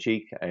just hitting the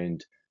cheek.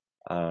 And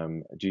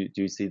do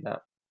you see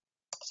that?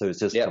 So it's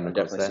just coming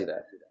across there. See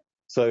that.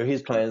 So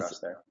his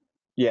plans,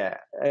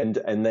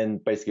 and then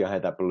basically I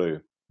had that blue.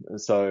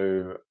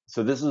 So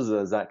this was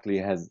exactly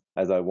as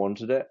I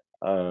wanted it.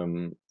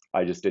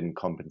 I just didn't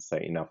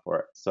compensate enough for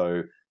it.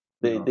 So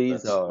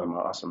these are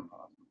awesome.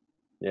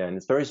 Yeah, and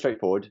it's very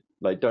straightforward.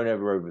 Like, don't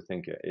ever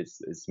overthink it. It's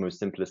the most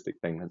simplistic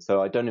thing. And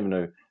so I don't even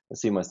know. I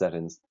see my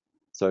settings.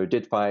 So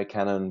did fire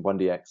Canon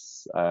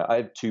 1DX. I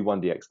have 2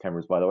 1DX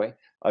cameras, by the way.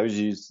 I always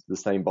use the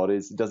same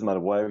bodies. It doesn't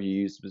matter whatever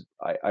you use.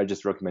 I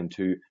just recommend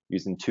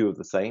using 2 of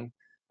the same,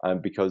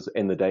 because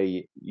in the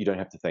day you don't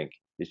have to think.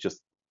 It's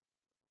just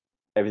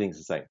everything's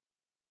the same.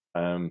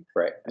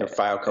 Right. Your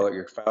files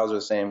are the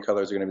same.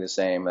 Colors are going to be the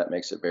same. That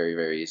makes it very,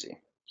 very easy.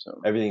 So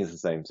everything is the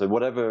same. So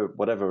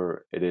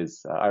whatever it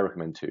is, I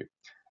recommend 2.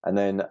 And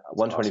then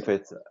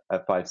 1/25th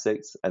at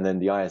 5.6, and then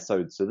the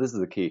ISO. So this is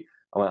the key.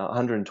 I'm at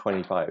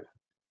 125.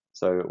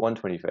 So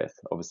 1/25th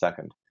of a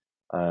second.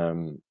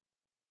 But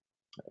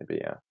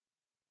yeah.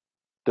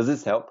 Does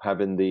this help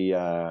having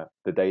the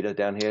data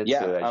down here?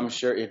 Yeah, I'm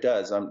sure it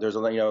does. There's a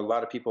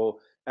lot of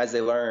people, as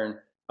they learn,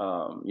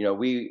 you know,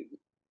 we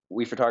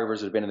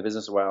photographers that have been in the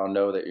business a while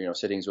know that, you know,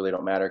 sittings really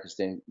don't matter because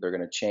they're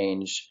going to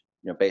change,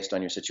 you know, based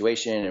on your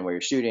situation and where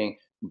you're shooting.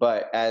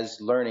 But as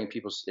learning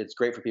people, it's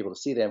great for people to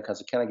see them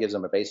because it kind of gives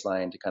them a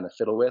baseline to kind of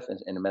fiddle with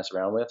and mess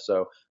around with.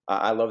 So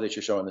I love that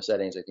you're showing the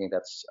settings. I think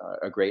that's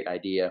a great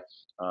idea,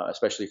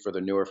 especially for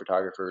the newer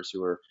photographers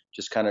who are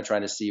just kind of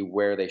trying to see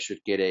where they should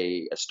get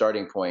a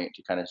starting point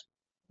to kind of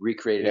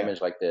recreate an Yeah,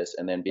 image like this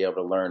and then be able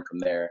to learn from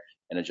there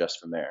and adjust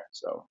from there.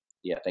 So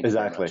yeah, thank you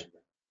very much. exactly.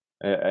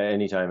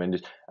 Anytime,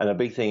 and a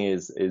big thing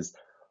is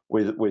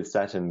with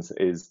settings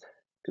is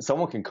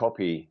someone can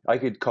copy. I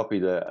could copy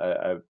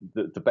the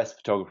best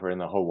photographer in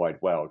the whole wide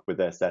world with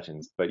their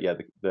settings, but yeah,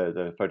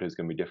 the photo is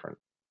going to be different.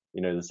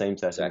 You know, the same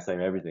settings, Exactly.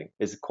 same everything.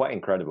 It's quite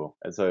incredible.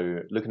 And so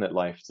looking at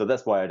life, so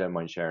that's why I don't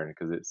mind sharing,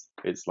 because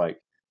it's like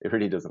it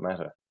really doesn't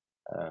matter.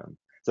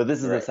 So this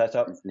is the Right.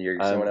 setup.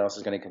 Someone Um, else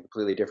is getting a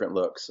completely different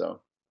look.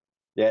 So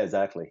yeah,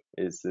 exactly.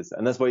 It's this,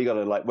 and that's why you got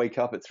to like wake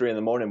up at 3 in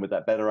the morning with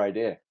that better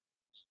idea.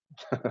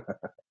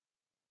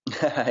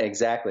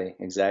 exactly,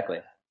 exactly.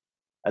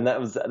 And that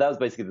was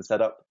basically the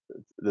setup,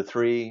 the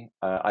three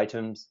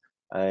items,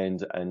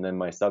 and then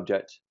my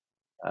subject.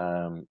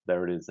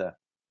 There it is there.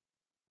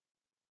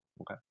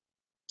 Okay.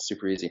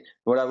 Super easy.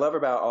 What I love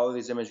about all of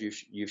these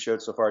images you've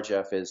showed so far,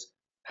 Geoff, is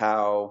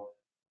how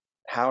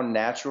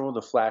natural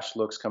the flash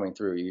looks coming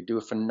through. You do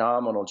a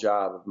phenomenal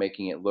job of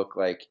making it look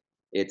like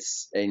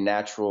it's a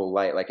natural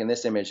light. Like in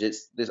this image,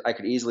 it's this. I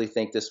could easily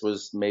think this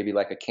was maybe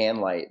like a can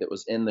light that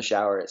was in the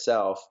shower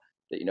itself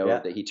that, you know, Yeah.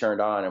 that he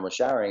turned on and was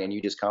showering, and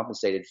you just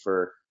compensated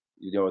for,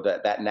 you know,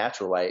 that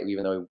natural light,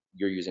 even though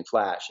you're using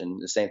flash. And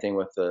the same thing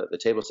with the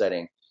table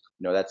setting.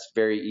 You know, that's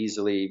very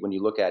easily, when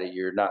you look at it,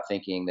 you're not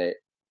thinking that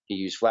he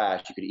used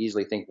flash. You could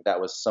easily think that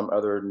that was some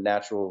other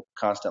natural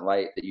constant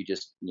light that you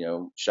just, you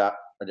know, shot,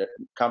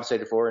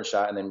 compensated for and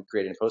shot and then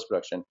created in post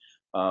production.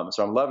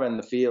 So I'm loving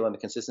the feel and the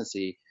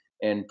consistency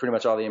and pretty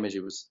much all the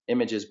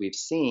images we've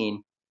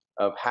seen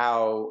of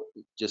how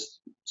just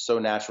so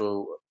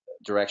natural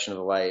direction of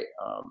the light,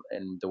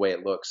 and the way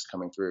it looks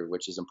coming through,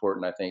 which is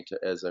important, I think, to,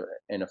 as a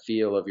in a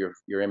feel of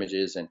your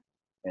images and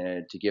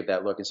to give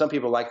that look. And some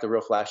people like the real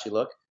flashy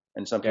look,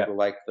 and some Yeah. people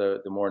like the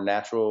more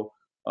natural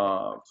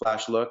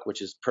flash look,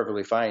 which is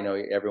perfectly fine. You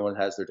know, everyone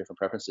has their different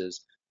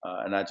preferences,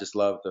 and I just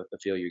love the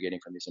feel you're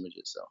getting from these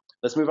images. So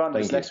let's move on to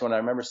this Thank you. next one. I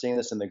remember seeing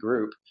this in the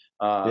group,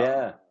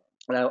 Yeah.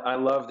 and I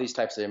love these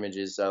types of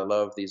images. I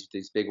love these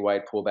big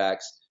wide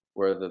pullbacks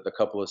where the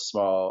couple is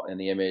small in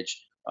the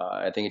image.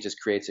 I think it just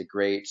creates a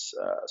great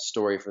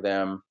story for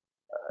them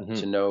Hmm.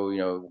 to know, you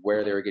know,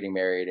 where they were getting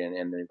married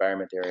and the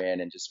environment they were in,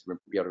 and just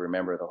be able to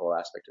remember the whole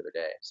aspect of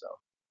their day. So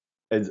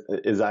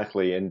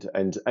Exactly. And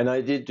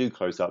I did do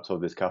close-ups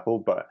of this couple,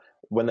 but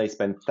when they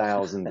spend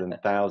thousands and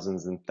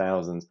thousands and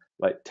thousands,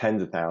 like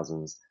tens of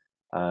thousands,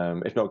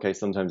 if not case,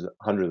 sometimes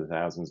hundreds of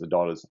thousands of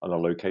dollars on a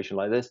location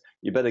like this,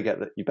 you better get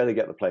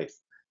the place.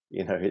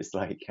 You know, it's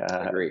like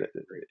agree.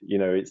 you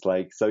know, it's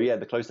like, so yeah,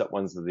 the close-up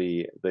ones are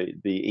the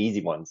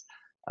easy ones.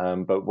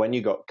 But when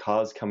you got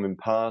cars coming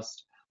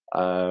past,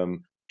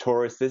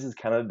 tourists, this is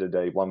Canada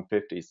Day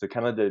 150. So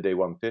Canada Day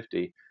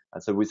 150,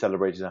 and so we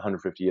celebrated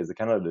 150 years of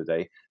Canada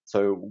Day.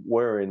 So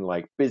we're in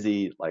like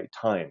busy like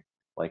time,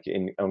 like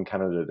in on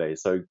Canada Day.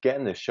 So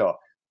getting this shot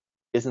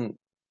isn't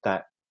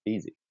that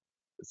easy.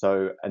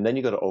 So, and then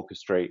you got to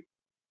orchestrate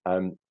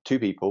two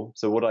people.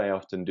 So what I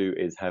often do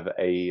is have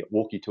a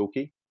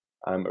walkie-talkie,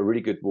 a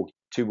really good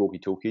two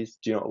walkie-talkies.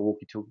 Do you know what a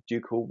walkie-talkie? Do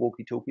you call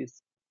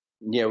walkie-talkies?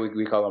 Yeah,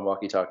 we call them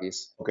walkie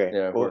talkies. Okay.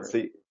 Yeah, Well, we're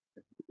see,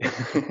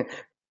 so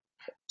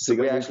so you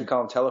got we a actually walkie. call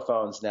them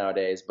telephones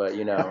nowadays, but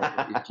you know,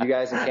 if you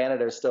guys in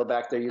Canada are still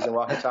back there using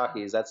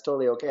walkie-talkies, that's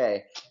totally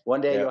okay.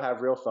 One day Yeah. you'll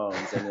have real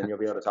phones, and then you'll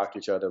be able to talk to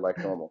each other like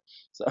normal.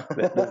 So,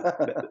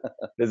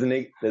 There's,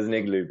 there's an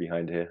igloo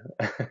behind here.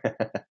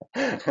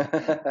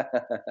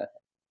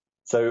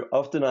 So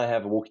often I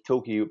have a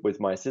walkie-talkie with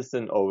my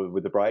assistant or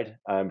with the bride,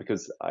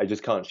 because I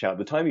just can't shout.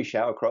 The time you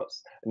shout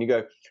across and you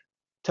go,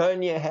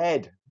 turn your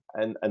head,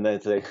 and they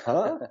say,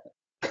 huh?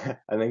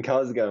 And then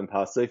cars are going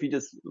past. So if you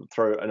just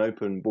throw an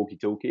open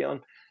walkie-talkie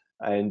on,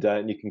 and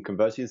you can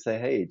converse, you say,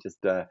 hey,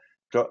 just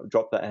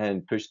drop that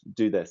hand, push,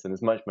 do this, and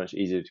it's much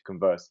easier to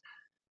converse.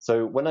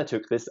 So when I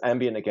took this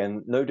ambient,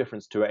 again, no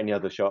difference to any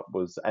other shot,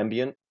 was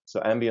ambient. So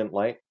ambient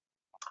light.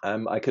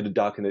 I could have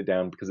darkened it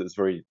down because it's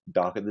very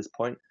dark at this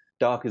point.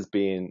 Dark as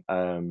being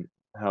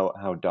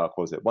how dark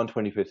was it?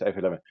 1/25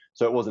 f11.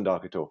 So it wasn't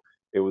dark at all.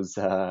 It was.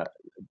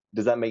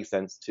 Does that make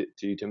sense to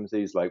you,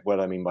 Timothy? Is like what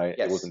I mean by it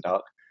yes, wasn't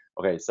dark.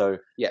 Okay, so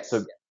yes,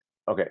 so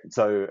okay,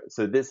 so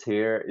this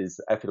here is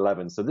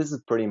f11. So this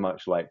is pretty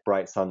much like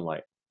bright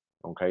sunlight.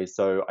 Okay,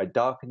 so I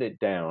darkened it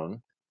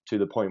down to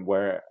the point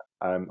where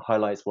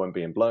highlights weren't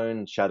being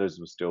blown, shadows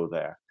were still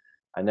there,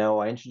 and now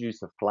I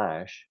introduce a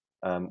flash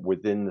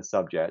within the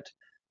subject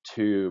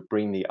to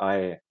bring the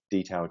eye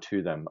detail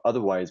to them.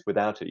 Otherwise,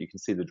 without it, you can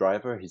see the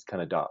driver; he's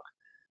kind of dark.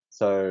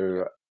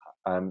 So,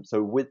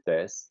 so with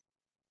this,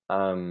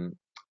 um,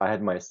 I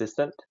had my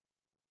assistant.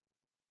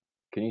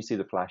 Can you see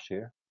the flash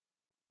here?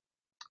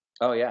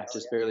 oh yeah,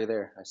 just barely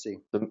there. I see.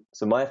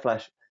 So my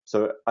flash.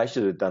 So I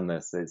should have done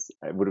this.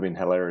 It would have been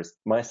hilarious.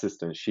 My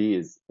assistant, she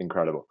is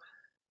incredible.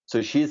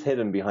 So she's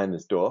hidden behind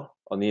this door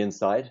on the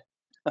inside,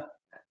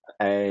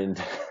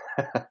 and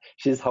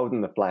she's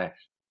holding the flash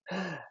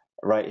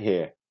right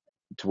here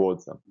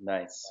towards them.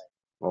 Nice.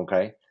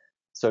 Okay.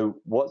 So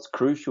what's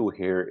crucial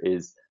here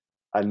is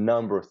a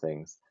number of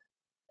things.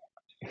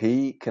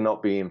 He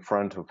cannot be in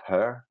front of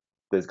her.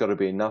 There's got to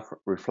be enough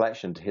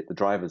reflection to hit the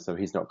driver so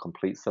he's not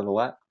complete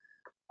silhouette.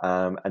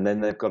 And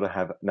then they've got to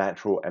have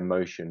natural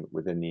emotion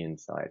within the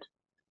inside.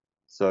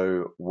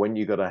 So when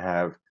you got to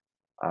have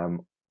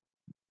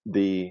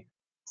the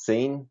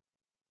scene,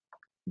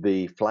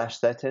 the flash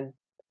setting,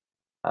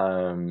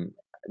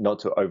 not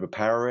to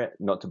overpower it,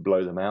 not to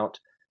blow them out.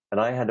 And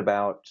I had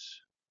about,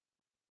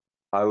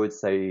 I would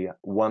say,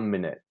 1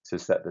 minute to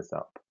set this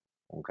up,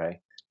 okay,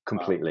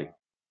 completely. Wow.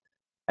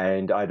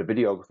 And I had a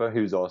videographer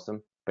who's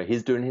awesome, but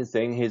he's doing his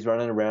thing. He's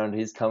running around.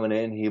 He's coming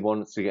in. He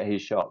wants to get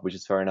his shot, which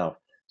is fair enough.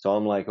 So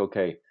I'm like,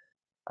 okay,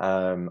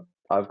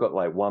 I've got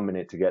like 1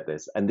 minute to get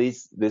this. And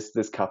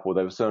this couple,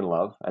 they were so in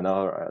love, and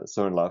are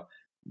so in love,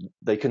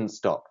 they couldn't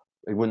stop.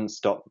 They wouldn't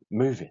stop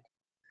moving.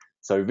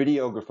 So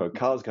videographer,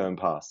 cars going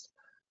past,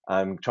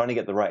 trying to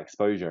get the right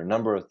exposure, a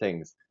number of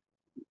things.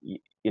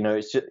 You know,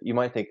 it's just, you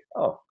might think,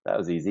 oh, that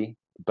was easy,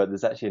 but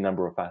there's actually a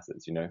number of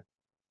facets, you know.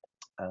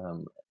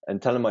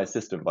 And telling my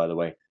assistant, by the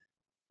way,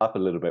 up a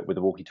little bit with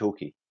a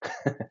walkie-talkie.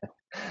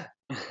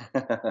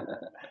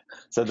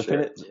 So the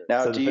sure.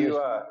 Now, so do you?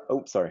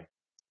 Oh, sorry.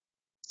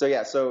 So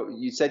yeah, so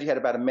you said you had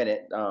about a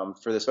minute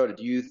for this photo.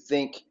 Do you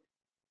think?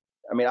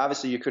 I mean,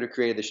 obviously you could have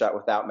created the shot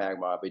without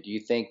MagMod, but do you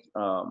think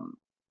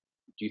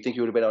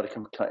you would have been able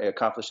to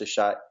accomplish the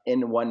shot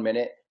in 1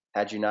 minute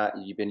had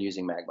you've been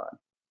using MagMod?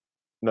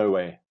 No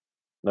way,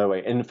 no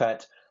way. In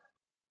fact,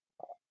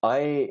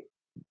 I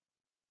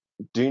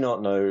do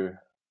not know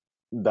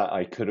that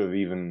I could have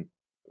even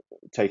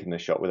taken the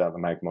shot without the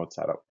MagMod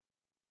setup.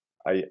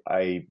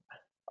 I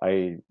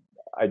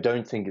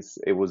don't think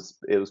it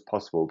was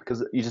possible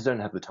because you just don't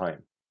have the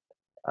time.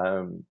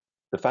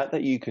 The fact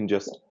that you can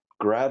just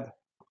grab,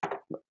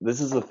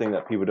 this is the thing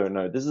that people don't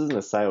know. This isn't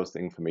a sales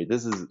thing for me.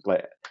 This is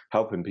like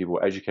helping people,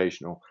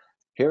 educational.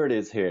 Here it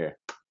is here.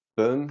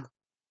 Boom.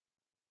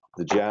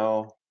 The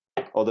gel.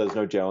 Oh, there's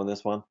no gel on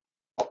this one.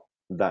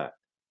 That.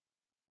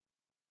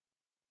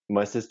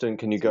 My assistant,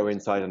 can you go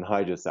inside and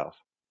hide yourself?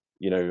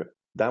 You know,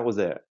 that was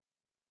it.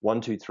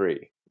 1, 2,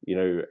 3. You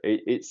know,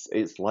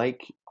 it's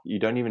like you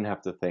don't even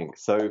have to think.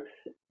 So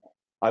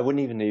I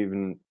wouldn't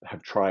even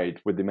have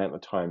tried with the amount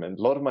of time. And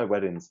a lot of my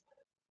weddings,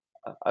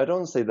 I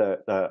don't say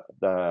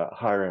the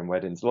higher end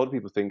weddings. A lot of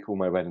people think all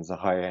my weddings are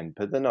high end,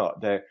 but they're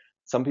not.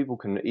 Some people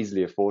can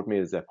easily afford me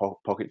as their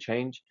pocket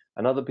change,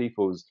 and other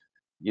people's,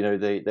 you know,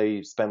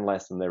 they spend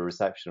less on their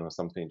reception or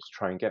something to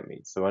try and get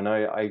me. So I know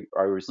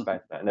I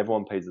respect that, and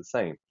everyone pays the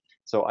same.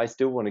 So I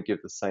still want to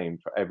give the same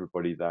for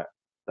everybody that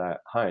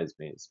hires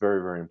me. It's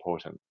very, very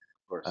important.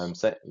 Of course.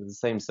 So the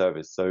same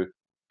service. So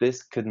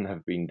this couldn't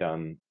have been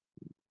done.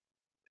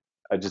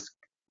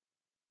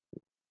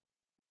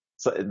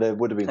 So there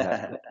would have been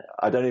that.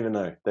 I don't even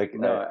know.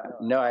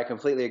 No, I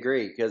completely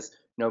agree because,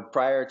 you know,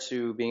 prior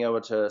to being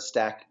able to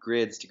stack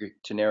grids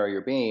to narrow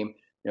your beam,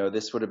 you know,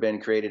 this would have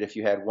been created if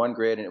you had one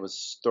grid and it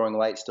was throwing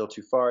light still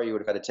too far. You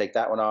would have had to take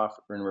that one off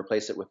and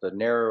replace it with a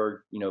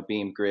narrower, you know,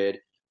 beam grid.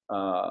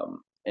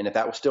 And if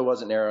that still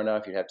wasn't narrow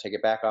enough, you'd have to take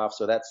it back off.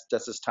 So that's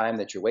this time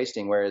that you're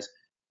wasting. Whereas,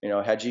 you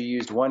know, had you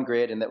used one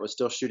grid and that was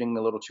still shooting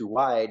a little too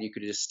wide, you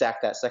could just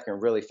stack that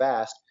second really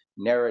fast,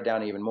 narrow it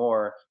down even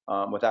more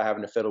without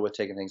having to fiddle with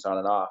taking things on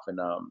and off. And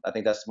I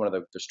think that's one of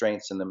the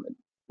strengths and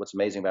what's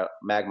amazing about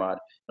MagMod.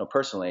 You know,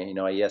 personally, you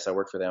know, yes, I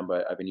work for them,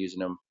 but I've been using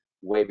them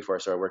way before I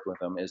started working with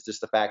them. Is just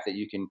the fact that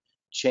you can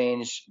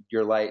change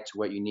your light to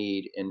what you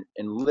need in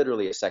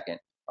literally a second,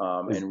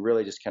 and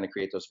really just kind of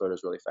create those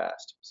photos really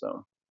fast.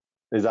 So.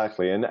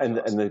 Exactly, and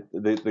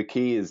the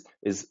key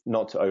is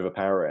not to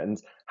overpower it. And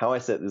how I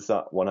set this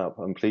up,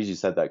 I'm pleased you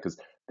said that, because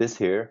this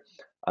here,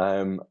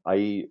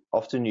 I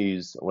often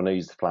use, when I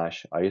use the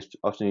flash, I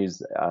often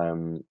use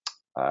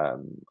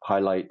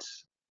highlight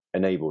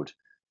enabled.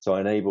 So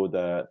I enable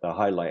the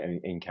highlight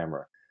in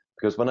camera,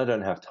 because when I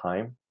don't have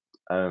time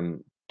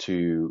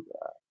to,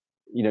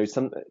 you know,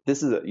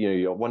 this is you know,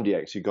 your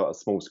 1DX, you got a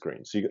small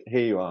screen, so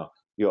here you are,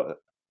 you're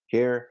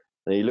here,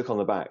 and you look on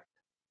the back.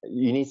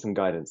 You need some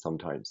guidance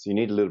sometimes. You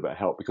need a little bit of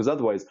help, because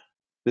otherwise,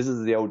 this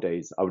is the old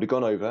days. I would have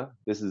gone over.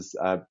 This is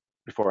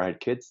before I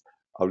had kids.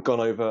 I would have gone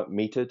over,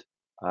 metered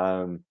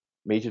for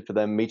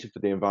them, metered for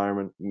the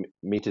environment,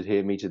 metered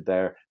here, metered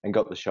there, and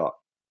got the shot.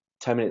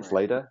 10 minutes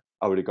later,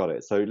 I would have got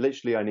it. So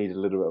literally, I need a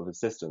little bit of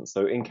assistance.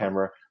 So in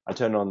camera, I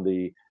turn on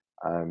the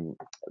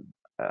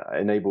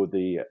enable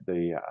the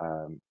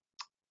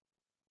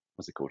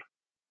what's it called?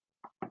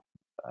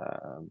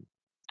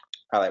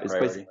 Highlight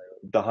priority.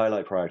 The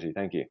highlight priority.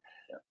 Thank you.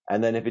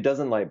 And then if it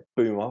doesn't like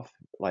boom off,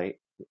 like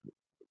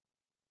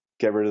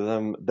get rid of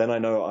them, then I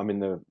know I'm in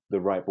the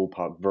right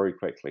ballpark very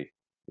quickly,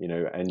 you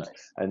know. And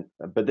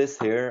but this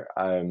here,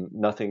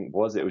 nothing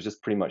was. It was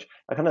just pretty much,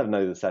 I kind of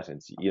know the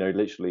settings, you know,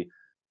 literally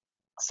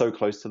so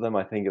close to them.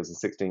 I think it was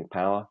a 16th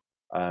power.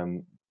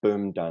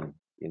 Boom, done.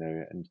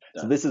 And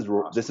so Done. this is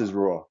raw. Awesome. This is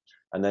raw.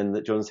 And then,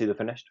 do you want to see the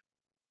finished?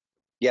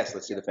 Yes,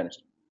 let's see the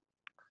finished.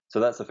 So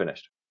that's the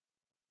finished.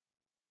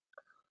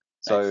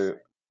 Nice. So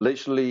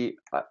literally,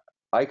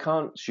 I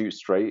can't shoot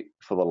straight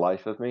for the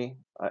life of me.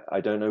 I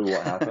don't know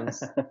what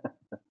happens.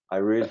 I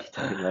really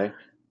don't know.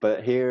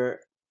 But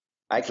here,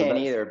 I can't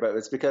either, but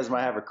it's because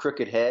I have a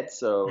crooked head.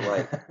 So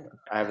like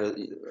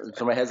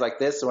so my head's like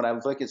this. So when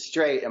I'm looking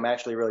straight, I'm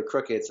actually really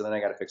crooked. So then I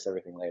got to fix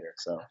everything later.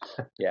 So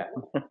yeah.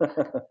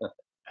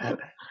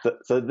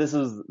 so this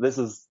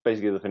is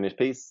basically the finished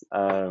piece.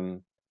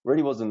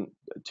 Really wasn't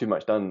too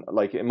much done.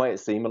 Like, it might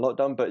seem a lot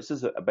done, but it's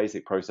just a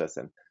basic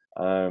processing.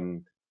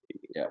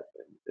 Yeah.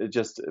 It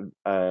just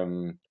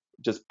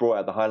brought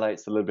out the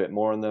highlights a little bit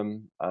more on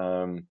them.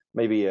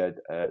 Maybe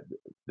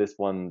this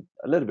one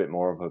a little bit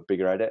more of a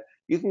bigger edit.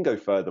 You can go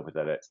further with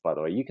edits, by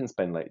the way. You can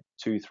spend like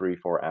 2, 3,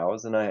 4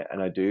 hours, and I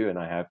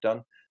have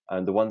done.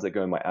 And the ones that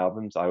go in my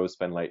albums, I always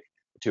spend like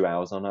 2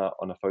 hours on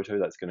a photo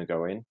that's going to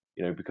go in,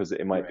 because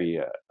it might be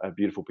a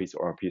beautiful piece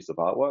or a piece of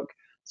artwork.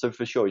 So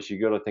for sure,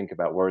 you got to think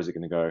about where is it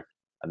going to go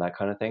and that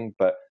kind of thing.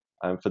 But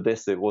for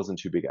this, it wasn't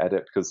too big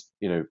edit because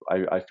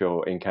I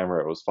feel in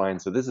camera it was fine.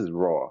 So this is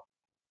raw,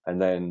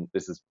 and then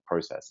this is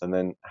process. And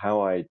then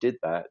how I did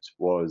that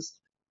was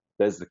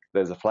there's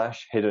a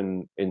flash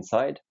hidden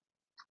inside,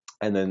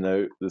 and then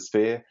the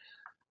sphere.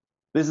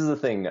 This is the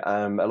thing.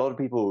 A lot of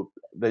people,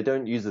 they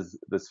don't use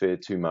the sphere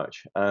too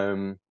much.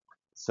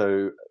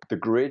 So the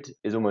grid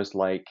is almost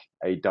like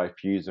a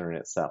diffuser in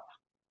itself.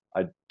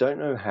 I don't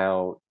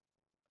know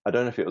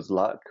if it was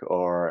luck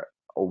or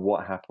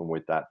what happened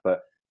with that, but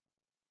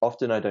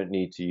often I don't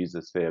need to use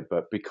the sphere.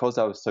 But because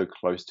I was so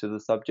close to the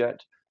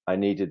subject, I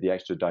needed the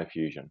extra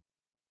diffusion.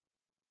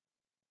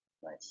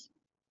 Nice.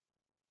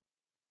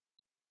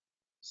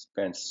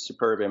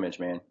 Superb image,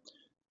 man.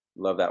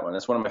 Love that one.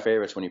 That's one of my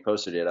favorites when you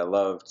posted it. I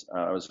loved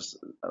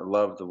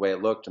the way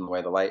it looked and the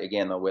way the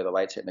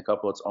light's hitting the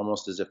couple. It's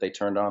almost as if they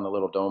turned on the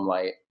little dome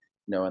light,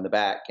 in the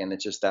back, and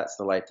it's just that's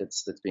the light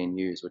that's being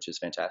used, which is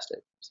fantastic.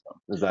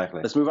 So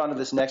Exactly. let's move on to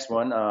this next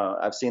one.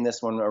 I've seen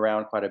this one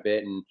around quite a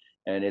bit,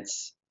 and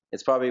it's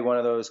probably one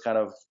of those kind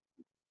of,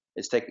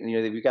 it's taking,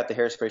 we've got the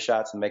hairspray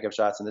shots and makeup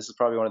shots, and this is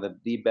probably one of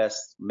the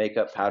best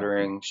makeup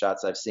powdering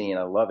shots I've seen.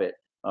 I love it.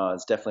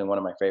 It's definitely one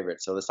of my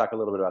favorites. So let's talk a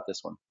little bit about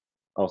this one.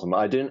 Awesome.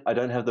 I don't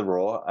have the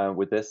raw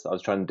with this. I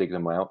was trying to dig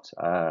them out,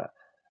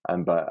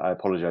 but I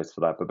apologize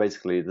for that. But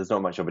basically, there's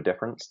not much of a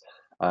difference.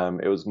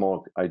 It was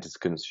more, I just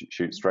couldn't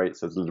shoot straight,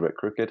 so it's a little bit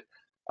crooked.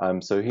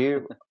 So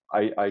here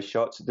I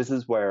shot. This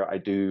is where I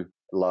do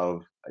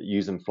love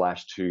using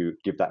flash to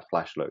give that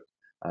flash look,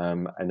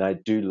 and I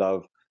do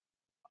love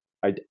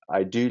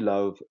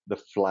the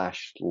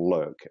flash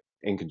look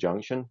in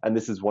conjunction. And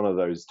this is one of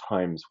those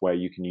times where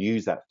you can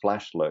use that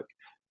flash look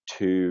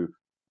to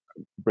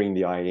bring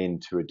the eye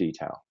into a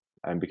detail,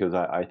 and because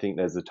I think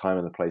there's a time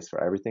and a place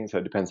for everything, so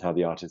it depends how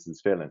the artist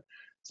is feeling.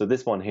 So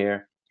this one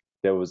here,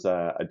 there was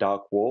a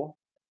dark wall.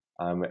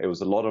 It was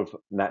a lot of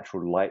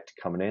natural light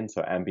coming in,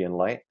 so ambient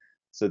light.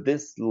 So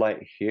this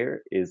light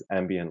here is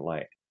ambient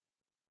light.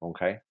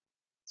 Okay,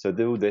 so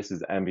this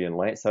is ambient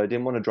light, so I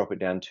didn't want to drop it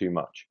down too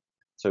much.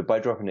 So by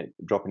dropping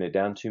it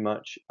down too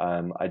much,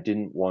 I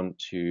didn't want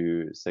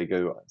to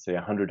go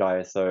 100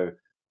 ISO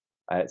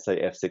at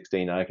say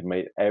f16, I could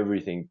make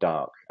everything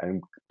dark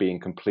and be in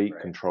complete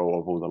control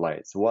of all the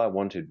light. So what I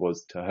wanted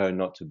was her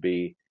not to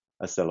be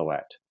a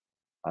silhouette,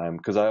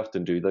 because I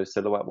often do those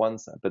silhouette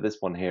ones, but this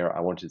one here,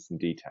 I wanted some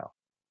detail.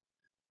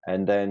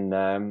 And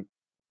then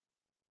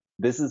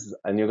this is,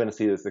 and you're going to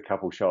see this a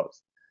couple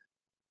shots.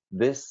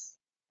 This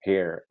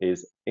here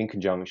is in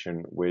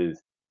conjunction with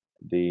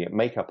the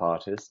makeup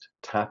artist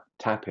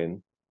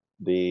tapping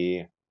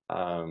the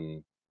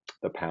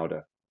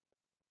powder.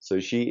 So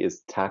she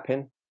is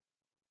tapping.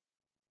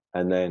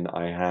 And then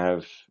I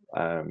have,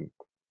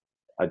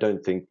 I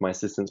don't think my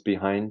assistant's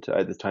behind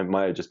at this time,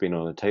 might have just been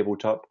on a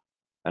tabletop,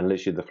 and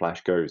literally the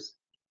flash goes.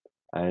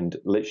 And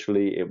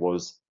literally it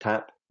was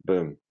tap,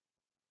 boom.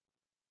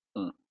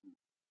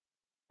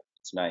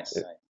 It's nice.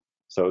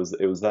 So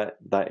it was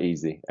that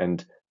easy.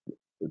 And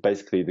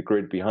basically the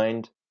grid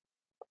behind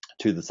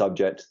to the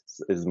subject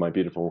is my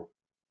beautiful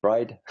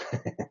bride,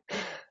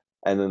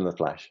 and then the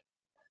flash.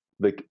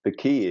 The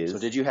key is. So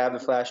did you have the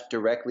flash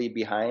directly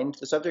behind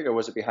the subject, or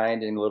was it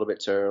behind and a little bit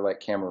to like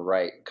camera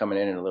right, coming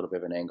in at a little bit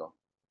of an angle?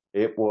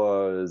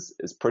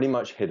 It's pretty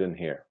much hidden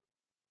here,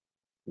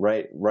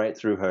 right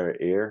through her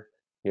ear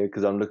here,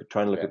 because I'm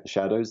trying to look at the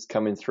shadows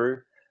coming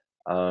through,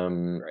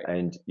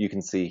 and you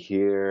can see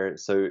here.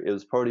 So it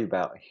was probably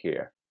about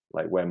here,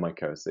 like where my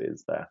cursor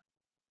is there.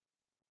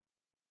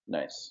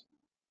 Nice.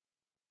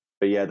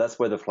 But yeah, that's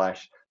where the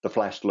flash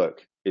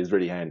look is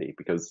really handy,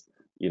 because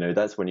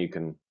that's when you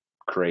can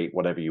create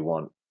whatever you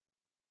want.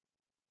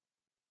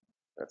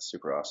 That's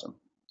super awesome.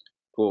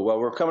 Cool. Well,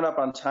 we're coming up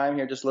on time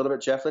here just a little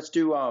bit, Geoff. Let's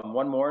do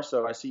one more.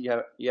 So I see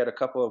you had a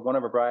couple of, one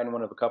of a bride and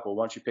one of a couple.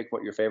 Why don't you pick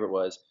what your favorite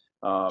was,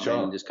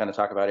 sure. And just kind of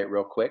talk about it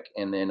real quick,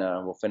 and then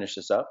we'll finish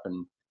this up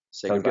and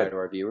say goodbye to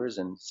our viewers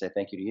and say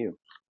thank you to you.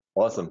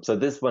 Awesome. So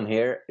this one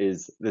here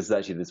this is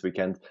actually this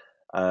weekend,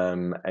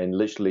 and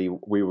literally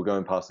we were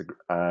going past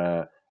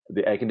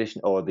the air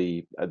condition or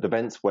the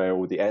vents where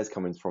all the air's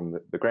coming from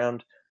the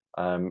ground,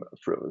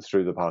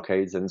 through the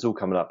parkades, and it's all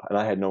coming up, and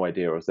I had no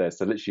idea it was there.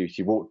 So literally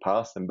she walked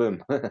past and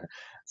boom,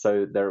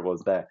 so there it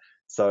was there.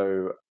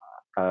 So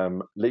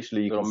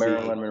literally you Little can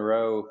Marilyn see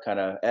Monroe kind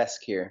of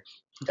esque here.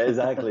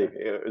 exactly.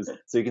 It was,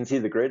 so you can see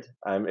the grid.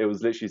 It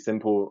was literally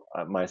simple.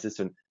 My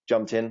assistant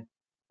jumped in,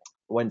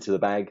 went to the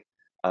bag,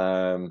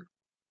 um,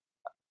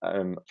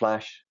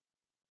 flash,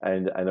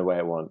 and away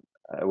it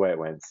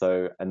went.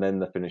 So, and then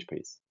the finished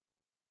piece.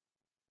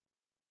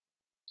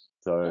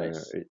 So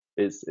Nice.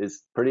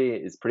 it's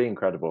pretty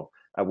incredible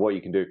at what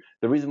you can do.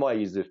 The reason why I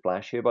use this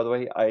flash here, by the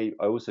way, I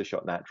also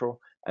shot natural,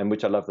 and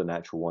which I love the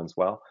natural one as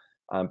well.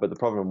 But the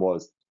problem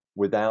was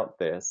without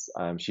this,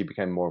 she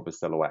became more of a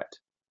silhouette,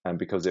 and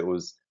because it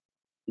was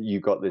you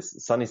got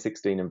this sunny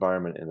 16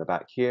 environment in the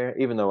back here.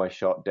 Even though I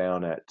shot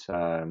down at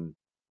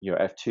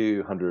f2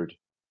 100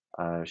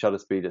 shutter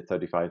speed at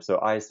 35, so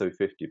ISO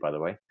 50, by the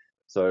way.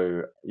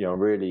 So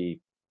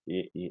really,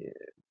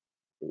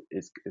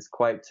 it's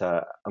quite.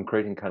 I'm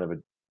creating kind of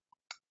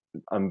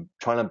I'm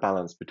trying to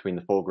balance between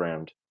the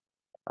foreground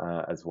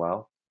as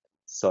well.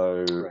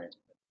 So Right.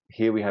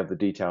 here we have the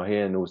detail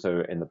here and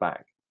also in the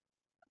back.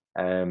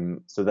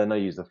 So then I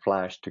use the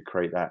flash to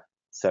create that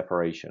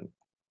separation,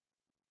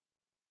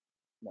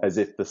 as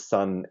if the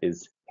sun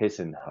is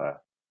hitting her.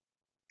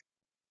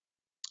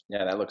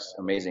 Yeah, that looks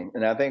amazing.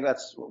 And I think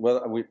that's,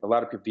 well, a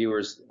lot of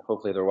viewers,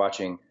 hopefully they're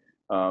watching.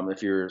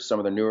 If you're some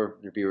of the newer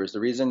viewers, the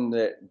reason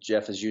that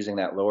Geoff is using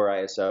that lower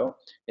ISO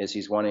is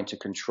he's wanting to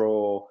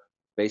control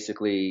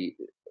basically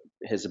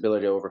his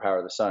ability to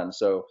overpower the sun.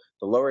 So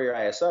the lower your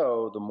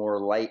ISO, the more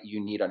light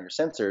you need on your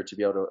sensor to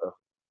be able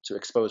to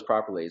expose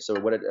properly. So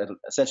what it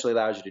essentially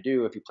allows you to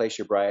do, if you place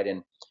your bride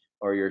in,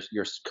 or your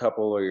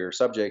couple or your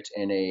subject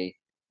in a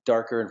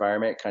darker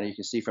environment, kind of you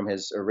can see from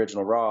his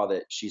original raw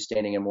that she's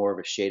standing in more of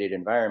a shaded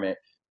environment,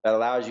 that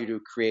allows you to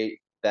create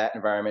that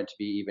environment to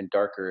be even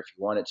darker if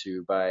you wanted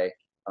to by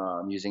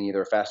using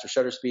either a faster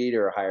shutter speed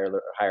or a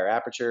higher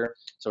aperture.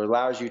 So it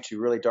allows you to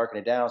really darken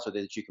it down so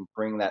that you can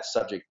bring that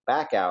subject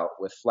back out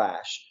with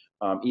flash,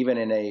 even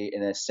in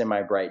a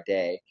semi bright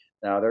day.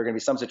 Now there are going to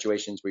be some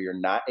situations where you're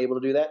not able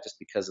to do that just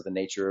because of the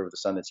nature of the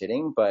sun that's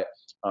hitting, but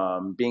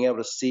being able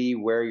to see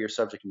where your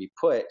subject can be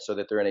put so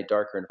that they're in a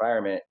darker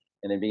environment,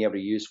 and then being able to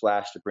use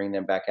flash to bring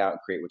them back out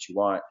and create what you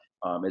want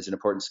is an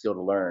important skill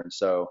to learn.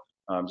 So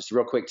just a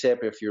real quick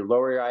tip: if you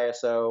lower your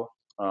ISO,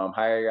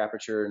 higher your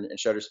aperture and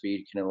shutter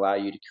speed, can allow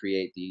you to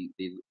create the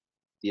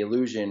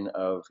illusion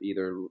of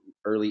either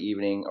early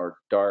evening or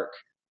dark,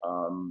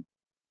 to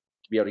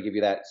be able to give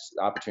you that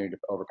opportunity to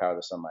overpower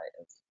the sunlight.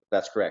 If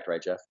that's correct,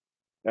 right, Geoff?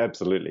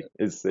 Absolutely.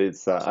 It's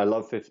Awesome. I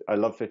love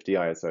 50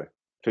 ISO.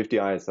 50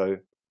 ISO.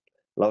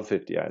 Love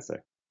 50 ISO.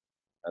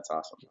 That's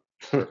awesome.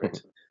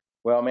 Perfect.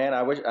 Well, man,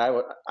 I wish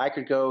I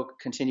could go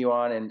continue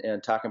on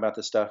and talking about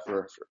this stuff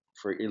for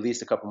at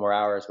least a couple more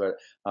hours, but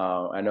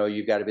I know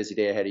you've got a busy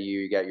day ahead of you.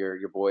 You got your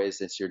boys.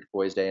 It's your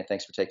boys' day, and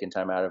thanks for taking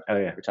time out of Oh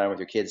yeah. your time with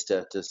your kids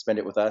to spend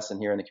it with us and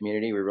here in the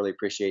community. We really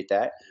appreciate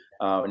that.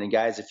 And then,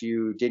 guys, if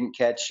you didn't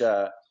catch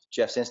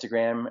Geoff's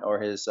Instagram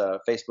or his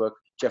Facebook,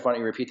 Geoff, why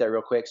don't you repeat that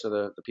real quick so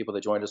the people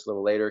that joined us a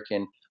little later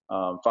can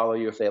follow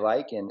you if they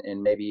like,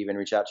 and maybe even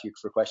reach out to you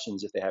for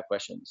questions if they have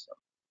questions. So.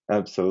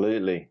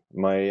 Absolutely.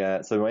 My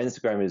so my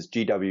Instagram is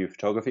GW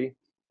Photography.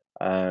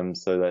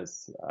 So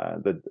that's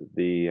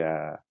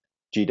the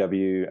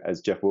GW as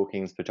Geoff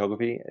Wilkings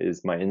Photography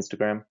is my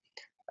Instagram,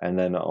 and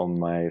then on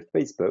my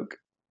Facebook,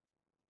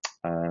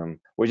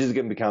 which is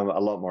going to become a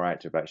lot more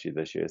active actually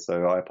this year.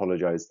 So I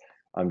apologize.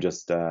 I'm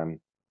just a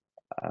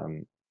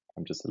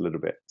little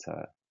bit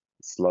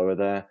slower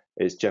there.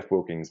 It's Geoff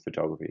Wilkings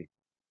Photography.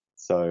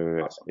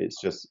 So Awesome.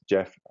 It's just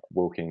Geoff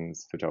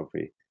Wilkings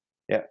Photography.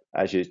 Yeah,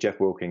 actually it's Geoff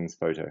Wilkings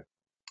Photo.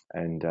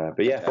 And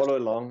but yeah, follow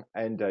along,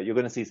 and you're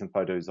going to see some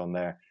photos on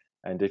there.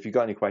 And if you've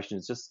got any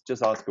questions,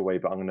 just ask away.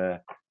 But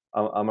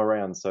I'm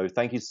around. So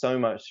thank you so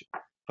much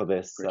for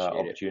this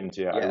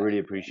opportunity. Yeah. I really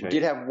appreciate it. We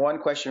did have one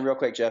question real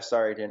quick, Geoff.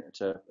 Sorry to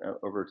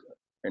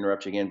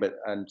interrupt you again, but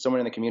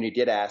someone in the community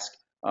did ask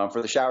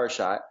for the shower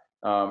shot.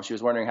 She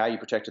was wondering how you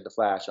protected the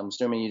flash. I'm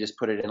assuming you just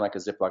put it in like a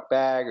Ziploc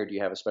bag, or do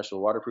you have a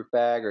special waterproof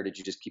bag, or did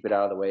you just keep it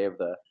out of the way of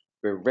the?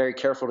 You're very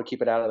careful to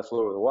keep it out of the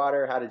flow of the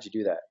water. How did you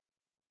do that?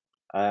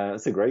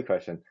 That's a great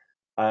question.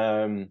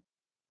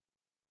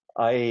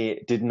 I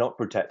did not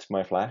protect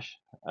my flash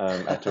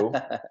at all.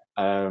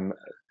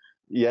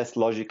 Yes,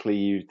 logically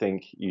you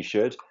think you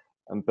should,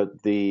 but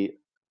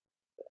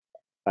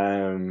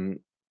I'm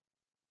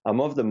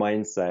of the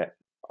mindset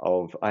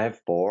of I have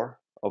 4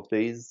 of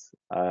these,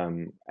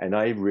 and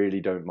I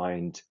really don't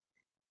mind.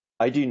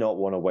 I do not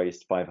want to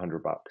waste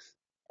 $500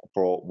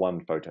 for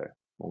one photo.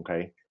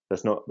 Okay,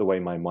 that's not the way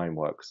my mind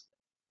works.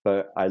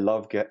 But I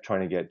love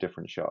trying to get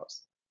different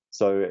shots.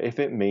 So if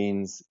it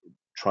means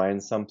trying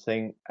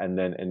something and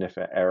if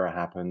an error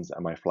happens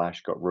and my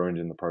flash got ruined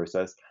in the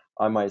process,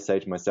 I might say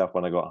to myself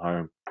when I got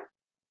home,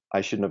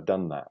 I shouldn't have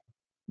done that.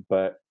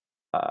 But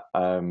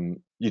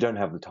you don't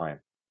have the time.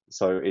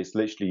 So it's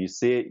literally, you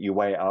see it, you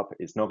weigh it up,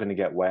 it's not going to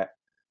get wet.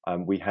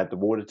 We had the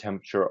water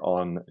temperature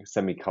on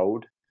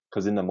semi-cold,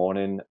 because in the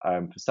morning,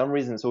 for some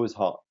reason, it's always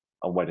hot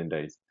on wedding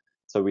days.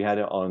 So we had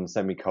it on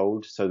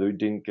semi-cold, so that we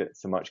didn't get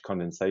so much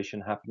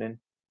condensation happening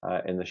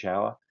in the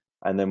shower.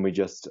 And then we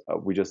just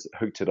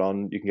hooked it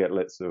on. You can get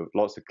lots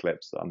of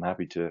clips. I'm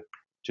happy to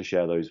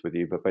share those with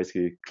you. But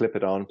basically, clip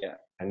it on, Yeah.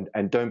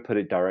 and don't put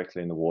it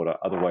directly in the water.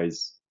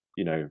 Otherwise,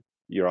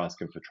 you're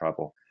asking for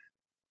trouble.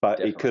 But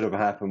Definitely. it could have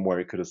happened where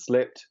it could have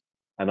slipped,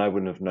 and I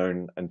wouldn't have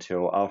known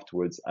until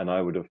afterwards, and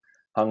I would have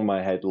hung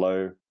my head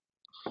low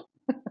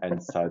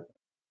and said,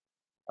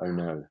 "Oh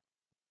no,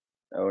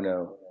 oh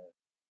no."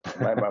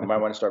 Might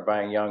want to start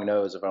buying Young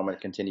Nose if I'm going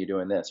to continue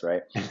doing this,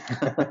 right?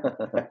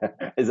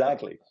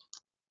 Exactly.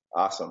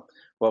 Awesome.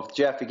 Well,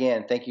 Geoff,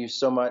 again, thank you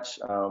so much.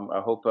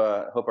 I hope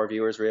our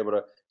viewers were able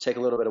to take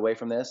a little bit away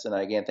from this. And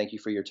again, thank you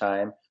for your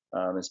time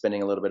and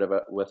spending a little bit of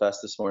it with us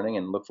this morning.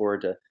 And look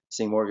forward to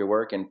seeing more of your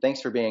work. And thanks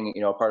for being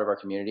a part of our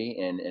community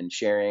and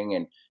sharing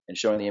and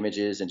showing the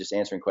images and just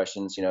answering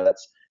questions.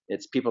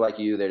 It's people like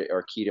you that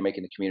are key to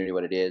making the community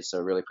what it is. So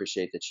really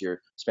appreciate that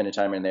you're spending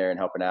time in there and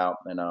helping out.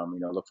 And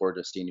look forward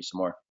to seeing you some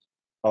more.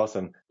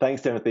 Awesome.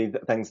 Thanks, Timothy.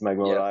 Thanks,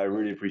 MagMod. Yeah. I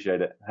really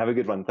appreciate it. Have a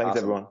good one. Thanks,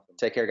 Awesome. everyone.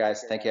 Take care,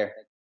 guys. Take care.